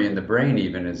memory in the brain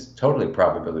even is totally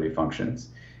probability functions.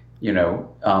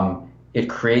 It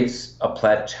creates a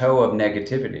plateau of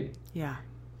negativity. Yeah.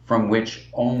 From which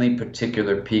only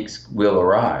particular peaks will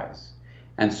arise.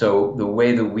 And so the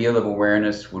way the wheel of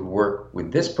awareness would work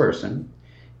with this person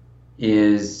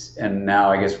is, and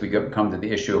now I guess we come to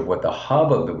the issue of what the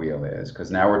hub of the wheel is,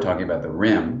 because now we're talking about the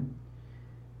rim.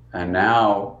 And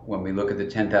now when we look at the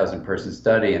 10,000 person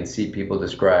study and see people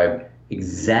describe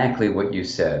exactly what you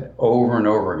said over and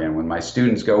over again, when my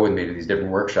students go with me to these different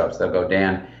workshops, they'll go,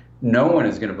 Dan, no one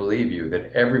is going to believe you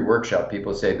that every workshop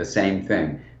people say the same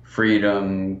thing.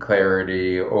 Freedom,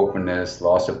 clarity, openness,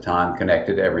 loss of time,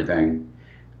 connected to everything.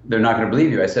 They're not going to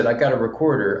believe you. I said, I got a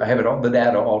recorder. I have the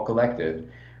data all collected,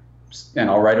 and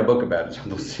I'll write a book about it. So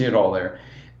they'll see it all there.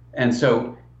 And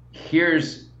so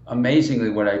here's amazingly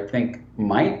what I think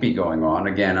might be going on.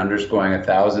 Again, underscoring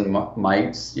 1,000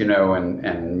 mights,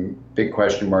 and big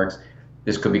question marks.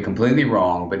 This could be completely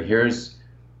wrong, but here's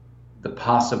the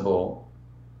possible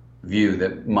view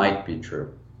that might be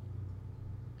true.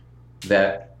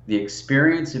 That the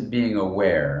experience of being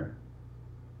aware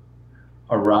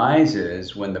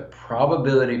arises when the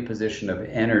probability position of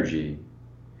energy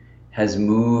has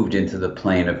moved into the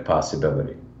plane of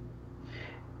possibility.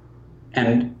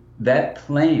 And that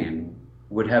plane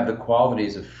would have the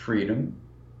qualities of freedom,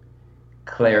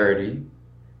 clarity,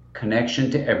 connection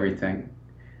to everything,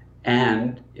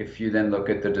 and if you then look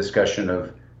at the discussion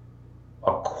of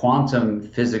a quantum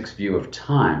physics view of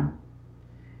time,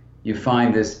 you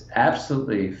find this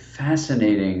absolutely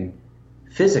fascinating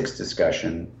physics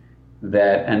discussion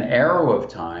that an arrow of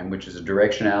time, which is a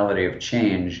directionality of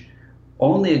change,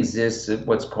 only exists at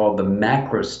what's called the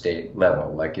macro state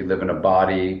level. Like you live in a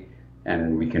body,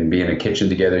 and we can be in a kitchen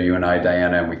together, you and I,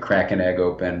 Diana, and we crack an egg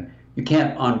open. You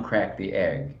can't uncrack the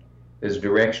egg. There's a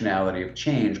directionality of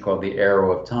change called the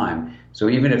arrow of time. So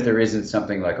even if there isn't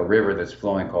something like a river that's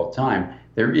flowing called time,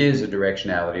 there is a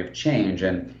directionality of change.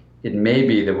 And it may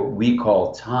be that what we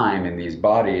call time in these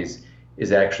bodies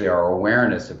is actually our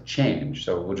awareness of change.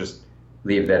 So we'll just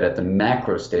leave that at the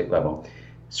macro state level.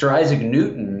 Sir Isaac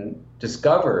Newton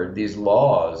discovered these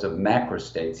laws of macro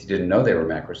states. He didn't know they were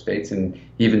macro states, and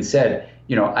he even said,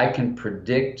 I can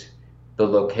predict the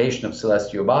location of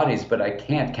celestial bodies, but I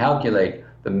can't calculate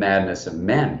the madness of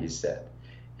men, he said.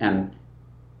 And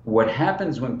what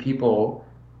happens when people,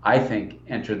 I think,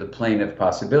 enter the plane of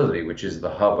possibility, which is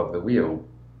the hub of the wheel,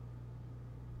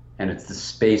 and it's the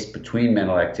space between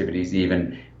mental activities.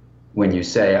 Even when you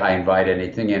say, I invite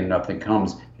anything in, nothing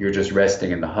comes, you're just resting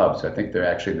in the hub. So I think they're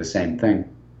actually the same thing.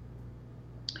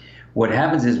 What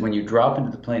happens is when you drop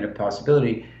into the plane of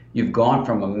possibility, you've gone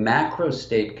from a macro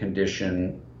state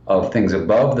condition of things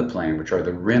above the plane, which are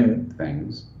the rim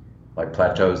things, like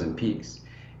plateaus and peaks,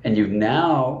 and you've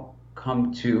now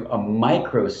come to a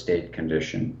micro state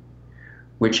condition,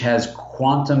 which has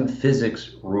quantum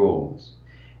physics rules.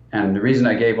 And the reason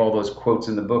I gave all those quotes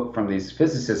in the book from these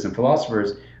physicists and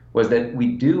philosophers was that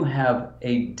we do have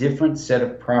a different set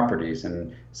of properties.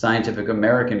 And Scientific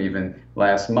American, even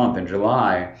last month in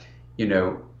July,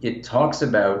 it talks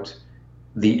about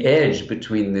the edge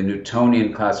between the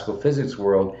Newtonian classical physics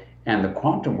world and the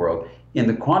quantum world. In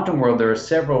the quantum world, there are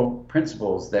several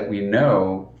principles that we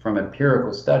know from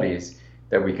empirical studies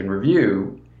that we can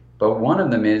review, but one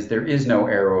of them is there is no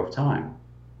arrow of time.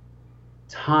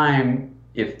 Time,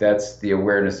 if that's the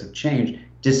awareness of change,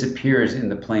 disappears in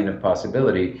the plane of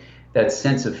possibility. That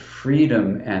sense of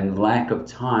freedom and lack of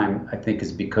time, I think,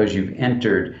 is because you've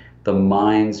entered the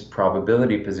mind's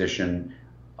probability position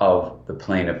of the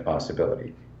plane of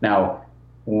possibility. Now,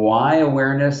 why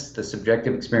awareness, the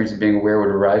subjective experience of being aware, would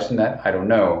arise from that, I don't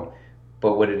know.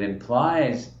 But what it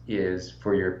implies is,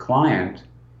 for your client,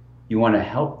 you want to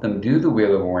help them do the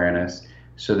wheel of awareness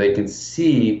so they can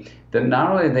see that not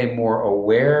only are they more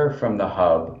aware from the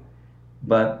hub,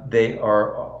 but they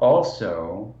are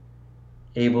also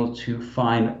able to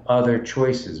find other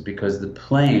choices, because the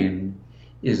plane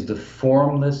is the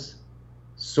formless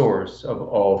source of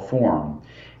all form.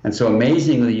 And so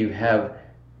amazingly, you have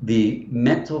the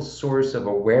mental source of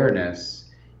awareness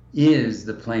is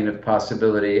the plane of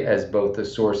possibility as both the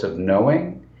source of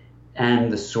knowing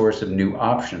and the source of new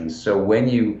options. So when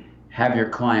you have your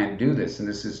client do this, and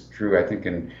this is true, I think,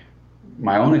 in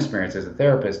my own experience as a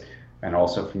therapist, and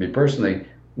also for me personally,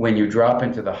 when you drop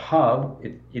into the hub,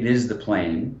 it is the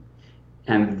plane,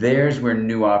 and there's where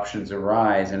new options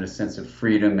arise and a sense of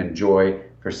freedom and joy.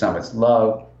 For some it's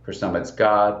love, for some it's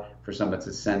God, for some it's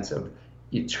a sense of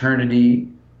eternity,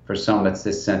 for some it's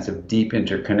this sense of deep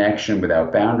interconnection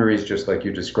without boundaries, just like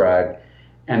you described.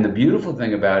 And the beautiful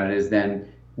thing about it is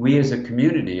then we as a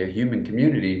community, a human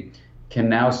community, can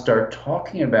now start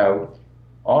talking about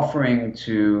offering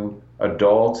to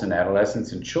adults and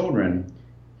adolescents and children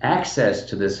access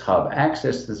to this hub,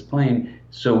 access to this plane,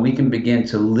 so we can begin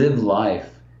to live life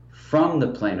from the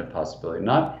plane of possibility,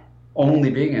 not only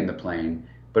being in the plane,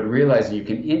 but realizing you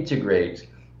can integrate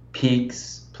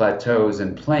peaks, plateaus,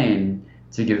 and plane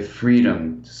to give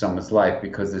freedom to someone's life,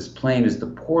 because this plane is the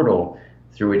portal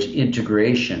through which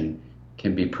integration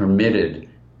can be permitted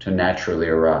to naturally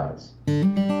arise.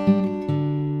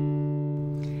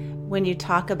 When you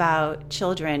talk about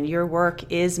children, your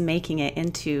work is making it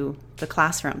into the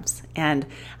classrooms. And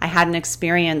I had an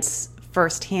experience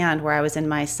firsthand where I was in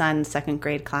my son's second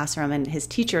grade classroom, and his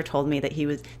teacher told me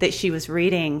that she was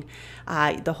reading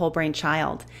The Whole Brain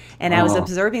Child. And I was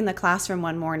observing the classroom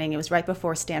one morning. It was right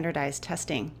before standardized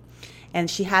testing. And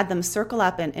she had them circle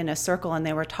up in a circle, and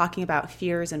they were talking about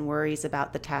fears and worries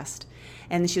about the test.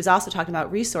 And she was also talking about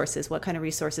resources, what kind of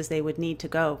resources they would need to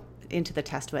go into the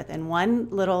test with. And one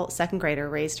little second grader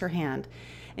raised her hand,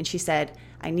 and she said,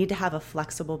 "I need to have a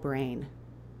flexible brain."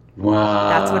 Wow.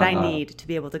 That's what I need to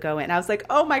be able to go in. I was like,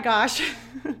 oh my gosh,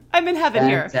 I'm in heaven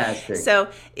Fantastic. Here. So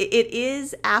it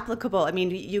is applicable. I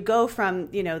mean, you go from,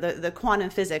 the quantum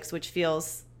physics, which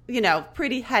feels,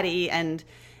 pretty heady and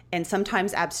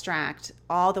sometimes abstract,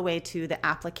 all the way to the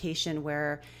application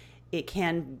where it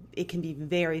can be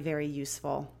very, very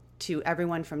useful to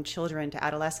everyone from children to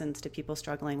adolescents to people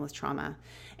struggling with trauma.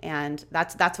 And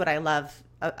that's what I love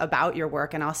about your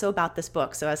work and also about this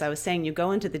book. So as I was saying, you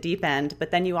go into the deep end,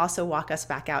 but then you also walk us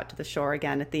back out to the shore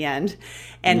again at the end.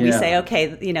 And we say, okay,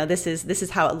 this is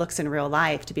how it looks in real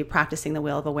life to be practicing the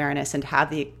wheel of awareness and to have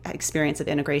the experience of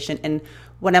integration. And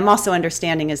what I'm also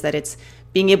understanding is that it's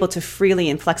being able to freely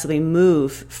and flexibly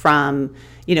move from,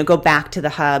 go back to the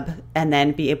hub and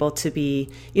then be able to be,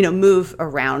 move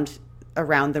around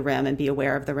the rim and be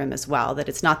aware of the rim as well, that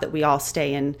it's not that we all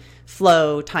stay in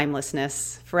flow,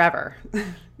 timelessness forever.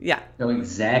 Yeah. No,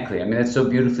 exactly. I mean, that's so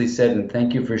beautifully said. And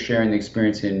thank you for sharing the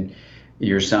experience in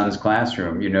your son's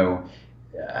classroom.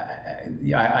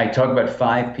 I talk about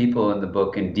 5 people in the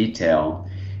book in detail,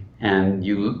 and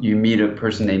you meet a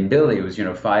person named Billy who was,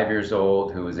 5 years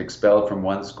old, who was expelled from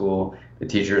one school. The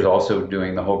teacher is also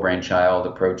doing the whole brain child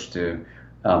approach to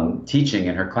teaching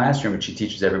in her classroom, and she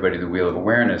teaches everybody the wheel of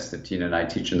awareness that Tina and I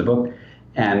teach in the book.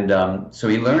 And so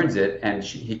he learns it, and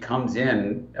he comes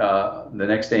in the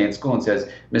next day in school and says,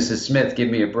 "Mrs. Smith, give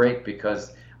me a break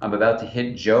because I'm about to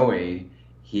hit Joey.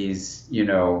 He's,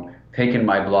 taken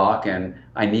my block, and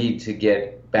I need to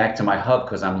get back to my hub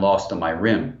because I'm lost on my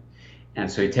rim." And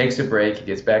so he takes a break, he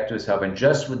gets back to his hub, and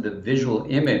just with the visual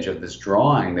image of this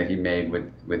drawing that he made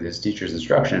with his teacher's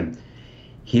instruction,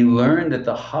 he learned that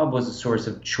the hub was a source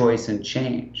of choice and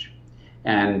change.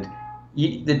 And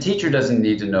the teacher doesn't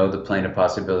need to know the plane of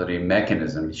possibility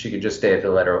mechanism. She can just stay at the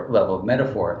level of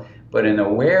metaphor. But in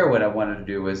Aware, what I wanted to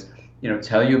do was,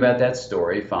 tell you about that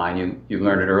story. Fine, you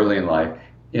learned it early in life,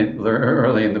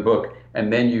 early in the book,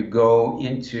 and then you go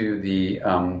into the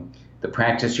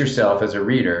practice yourself as a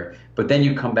reader. But then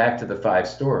you come back to the 5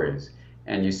 stories,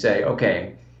 and you say,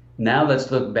 okay, now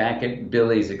let's look back at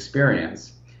Billy's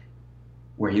experience,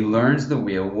 where he learns the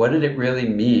wheel. What did it really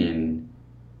mean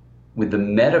with the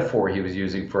metaphor he was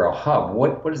using for a hub?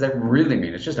 What does that really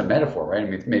mean? It's just a metaphor, right? I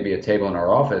mean, it's maybe a table in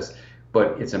our office,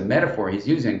 but it's a metaphor he's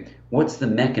using. What's the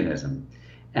mechanism?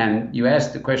 And you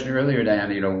asked the question earlier,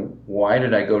 Diana, why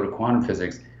did I go to quantum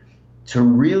physics? To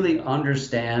really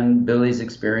understand Billy's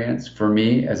experience, for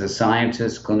me as a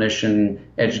scientist, clinician,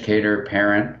 educator,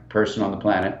 parent, person on the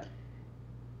planet,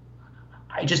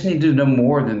 I just need to know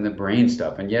more than the brain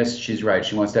stuff. And yes, she's right.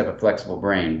 She wants to have a flexible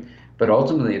brain. But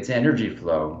ultimately, it's energy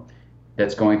flow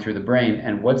that's going through the brain.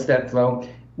 And what's that flow?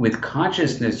 With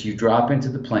consciousness, you drop into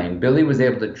the plane. Billy was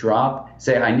able to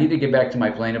say, I need to get back to my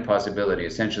plane of possibility,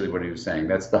 essentially what he was saying.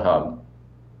 That's the hub.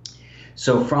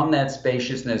 So from that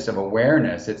spaciousness of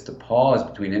awareness, it's the pause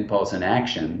between impulse and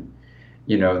action,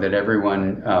 that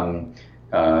everyone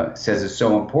says is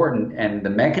so important. And the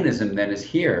mechanism then is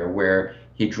here, where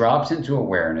he drops into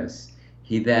awareness.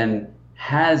 He then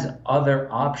has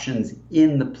other options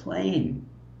in the plane.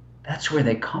 That's where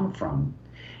they come from.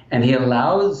 And he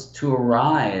allows to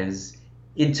arise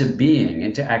into being,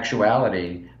 into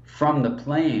actuality from the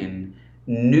plane,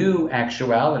 new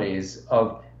actualities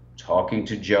of talking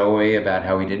to Joey about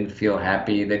how he didn't feel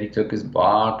happy that he took his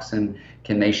box, and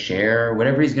can they share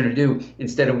whatever he's going to do,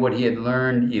 instead of what he had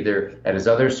learned either at his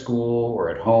other school or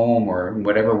at home or in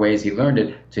whatever ways he learned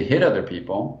it to hit other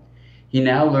people. He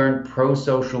now learned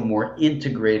pro-social, more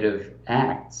integrative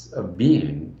acts of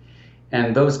being,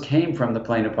 and those came from the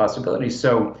plane of possibility.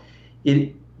 So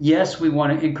yes, we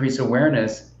want to increase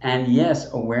awareness, and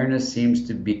yes, awareness seems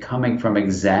to be coming from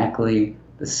exactly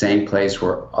the same place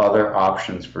where other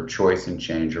options for choice and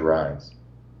change arise.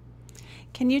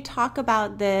 Can you talk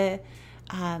about the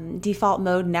default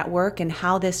mode network and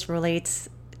how this relates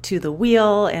to the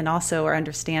wheel and also our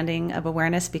understanding of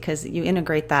awareness? Because you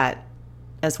integrate that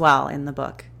as well in the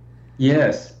book.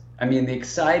 Yes. I mean, the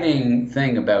exciting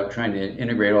thing about trying to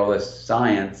integrate all this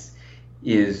science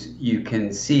is you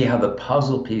can see how the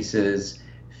puzzle pieces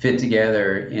fit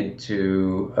together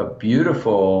into a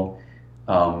beautiful,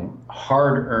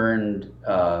 hard-earned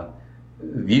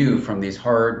view from these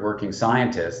hard-working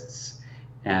scientists.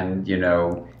 And, in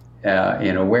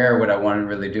Aware, what I want to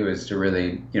really do is to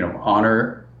really,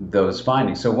 honor those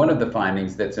findings. So one of the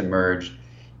findings that's emerged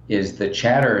is the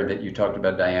chatter that you talked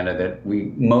about, Diana, that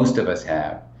most of us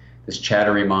have. This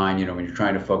chattery mind, when you're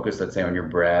trying to focus, let's say, on your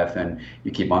breath, and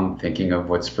you keep on thinking of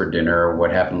what's for dinner, or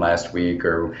what happened last week,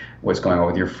 or what's going on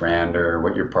with your friend, or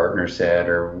what your partner said,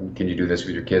 or can you do this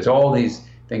with your kids? All these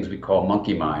things we call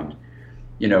monkey mind.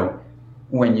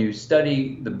 When you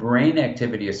study the brain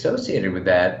activity associated with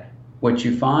that, what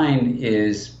you find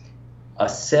is a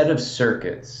set of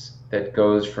circuits that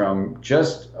goes from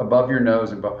just above your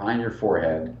nose and behind your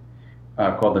forehead,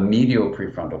 called the medial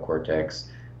prefrontal cortex,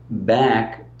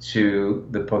 back to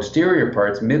the posterior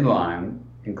parts, midline,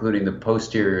 including the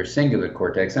posterior cingulate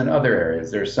cortex and other areas.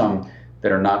 There's some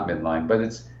that are not midline, but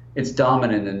it's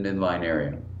dominant in the midline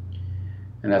area.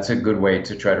 And that's a good way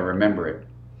to try to remember it.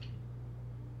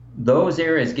 those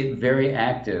areas get very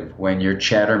active when your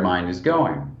chatter mind is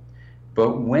going.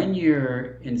 But when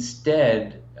you're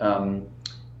instead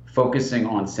focusing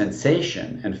on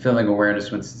sensation and filling awareness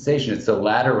with sensation, it's the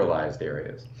lateralized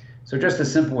areas. So just a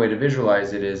simple way to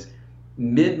visualize it is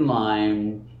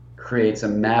midline creates a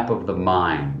map of the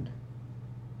mind.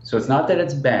 So it's not that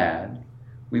it's bad.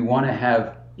 We want to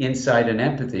have insight and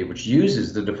empathy, which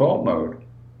uses the default mode.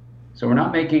 So we're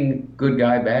not making good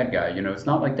guy, bad guy. It's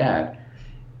not like that.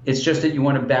 It's just that you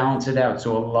want to balance it out.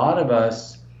 So a lot of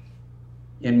us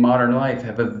in modern life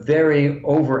have a very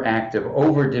overactive,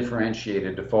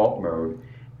 over-differentiated default mode,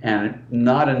 and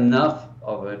not enough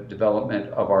of a development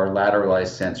of our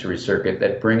lateralized sensory circuit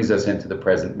that brings us into the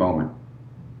present moment.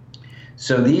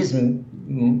 So these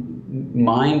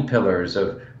mind pillars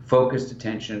of focused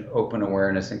attention, open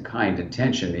awareness, and kind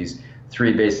intention, these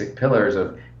three basic pillars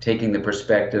of taking the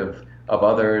perspective of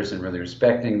others and really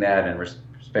respecting that and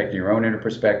respecting your own inner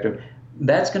perspective,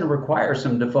 that's going to require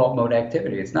some default mode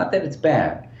activity. It's not that it's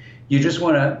bad. You just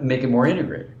want to make it more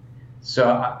integrated. So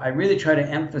I really try to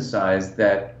emphasize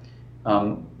that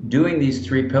doing these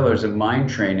three pillars of mind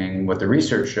training, what the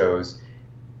research shows,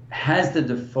 has the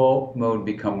default mode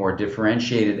become more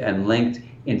differentiated and linked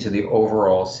into the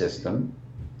overall system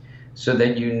so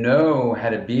that you know how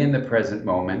to be in the present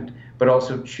moment, but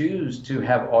also choose to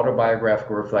have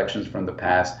autobiographical reflections from the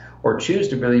past, or choose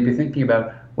to really be thinking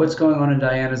about what's going on in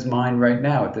Diana's mind right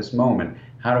now at this moment.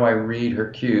 How do I read her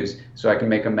cues so I can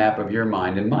make a map of your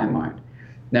mind and my mind?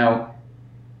 Now,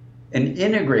 an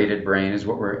integrated brain is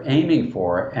what we're aiming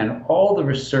for, and all the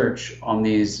research on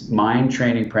these mind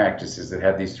training practices that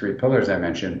have these three pillars I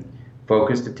mentioned,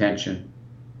 focused attention,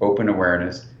 open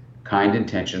awareness, kind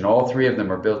intention, all three of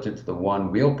them are built into the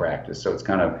one wheel practice. So it's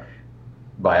kind of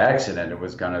by accident, it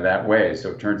was kind of that way.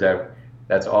 So it turns out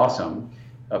that's awesome.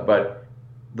 But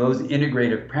those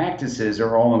integrative practices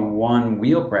are all in one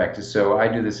wheel practice. So I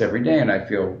do this every day and I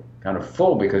feel kind of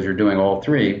full because you're doing all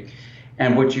three.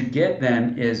 And what you get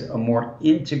then is a more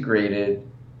integrated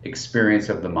experience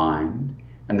of the mind.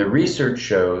 And the research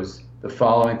shows the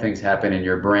following things happen in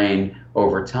your brain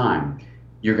over time.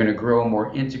 You're going to grow a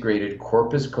more integrated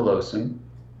corpus callosum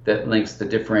that links the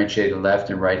differentiated left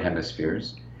and right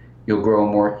hemispheres. You'll grow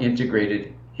a more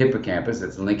integrated hippocampus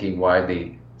that's linking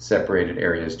widely separated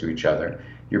areas to each other.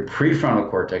 Your prefrontal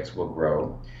cortex will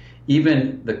grow.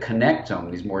 Even the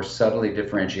connectome, these more subtly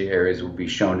differentiated areas, will be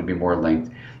shown to be more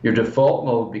linked. Your default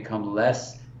mode will become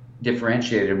less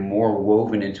differentiated, more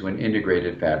woven into an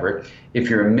integrated fabric. If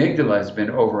your amygdala has been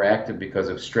overactive because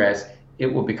of stress, it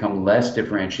will become less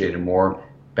differentiated, more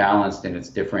balanced in its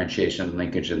differentiation and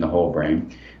linkage in the whole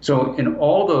brain. So in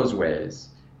all those ways,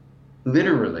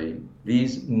 literally,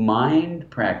 these mind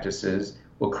practices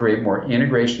will create more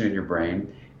integration in your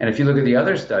brain. And if you look at the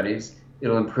other studies,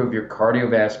 it'll improve your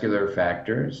cardiovascular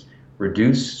factors,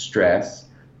 reduce stress,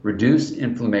 reduce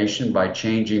inflammation by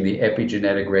changing the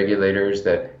epigenetic regulators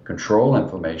that control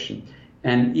inflammation,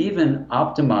 and even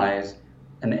optimize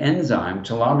an enzyme,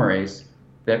 telomerase,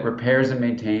 that repairs and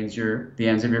maintains the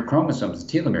ends of your chromosomes,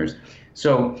 the telomeres.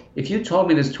 So if you told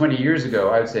me this 20 years ago,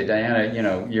 I would say, Diana,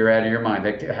 you're out of your mind.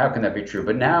 How can that be true?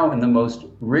 But now in the most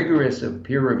rigorous of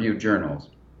peer-reviewed journals,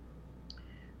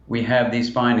 we have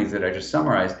these findings that I just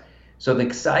summarized. So the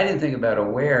exciting thing about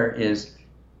AWARE is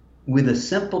with a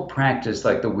simple practice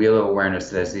like the Wheel of Awareness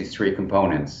that has these three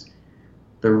components,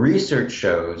 the research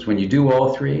shows when you do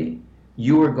all three,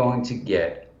 you are going to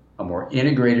get a more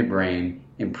integrated brain,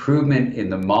 improvement in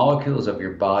the molecules of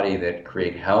your body that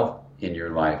create health in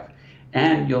your life,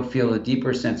 and you'll feel a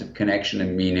deeper sense of connection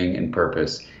and meaning and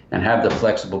purpose and have the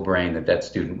flexible brain that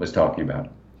student was talking about.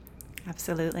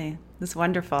 Absolutely. That's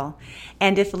wonderful.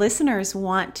 And if listeners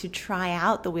want to try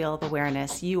out the Wheel of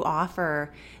Awareness, you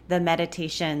offer the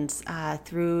meditations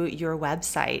through your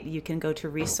website. You can go to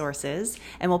resources,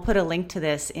 and we'll put a link to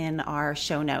this in our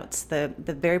show notes, the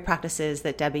very practices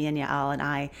that Debbie and Yael and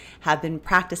I have been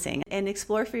practicing, and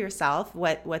explore for yourself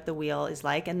what the wheel is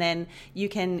like. And then you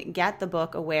can get the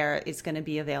book AWARE. It's going to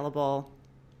be available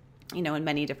in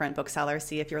many different booksellers.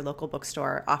 See if your local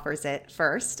bookstore offers it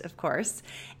first, of course,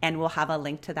 and we'll have a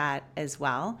link to that as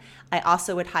well. I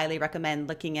also would highly recommend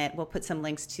we'll put some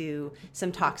links to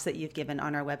some talks that you've given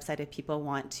on our website if people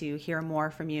want to hear more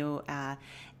from you.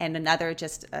 And another,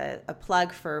 just a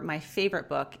plug for my favorite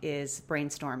book is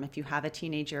Brainstorm. If you have a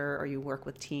teenager or you work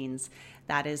with teens,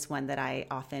 that is one that I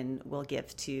often will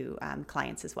give to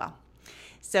clients as well.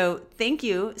 So thank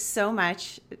you so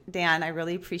much, Dan. I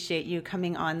really appreciate you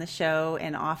coming on the show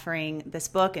and offering this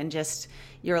book and just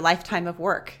your lifetime of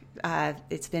work.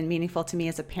 It's been meaningful to me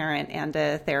as a parent and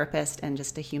a therapist and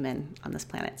just a human on this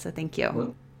planet. So thank you.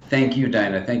 Well, Thank you,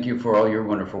 Dinah. Thank you for all your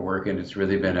wonderful work, and it's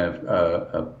really been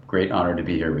a great honor to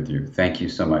be here with you. Thank you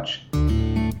so much.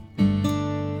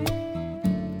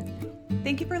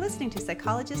 Thank you for listening to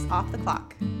Psychologists Off the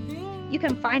Clock. You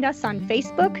can find us on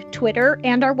Facebook, Twitter,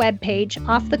 and our webpage,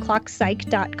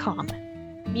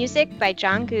 offtheclockpsych.com. Music by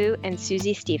John Gu and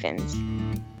Susie Stevens.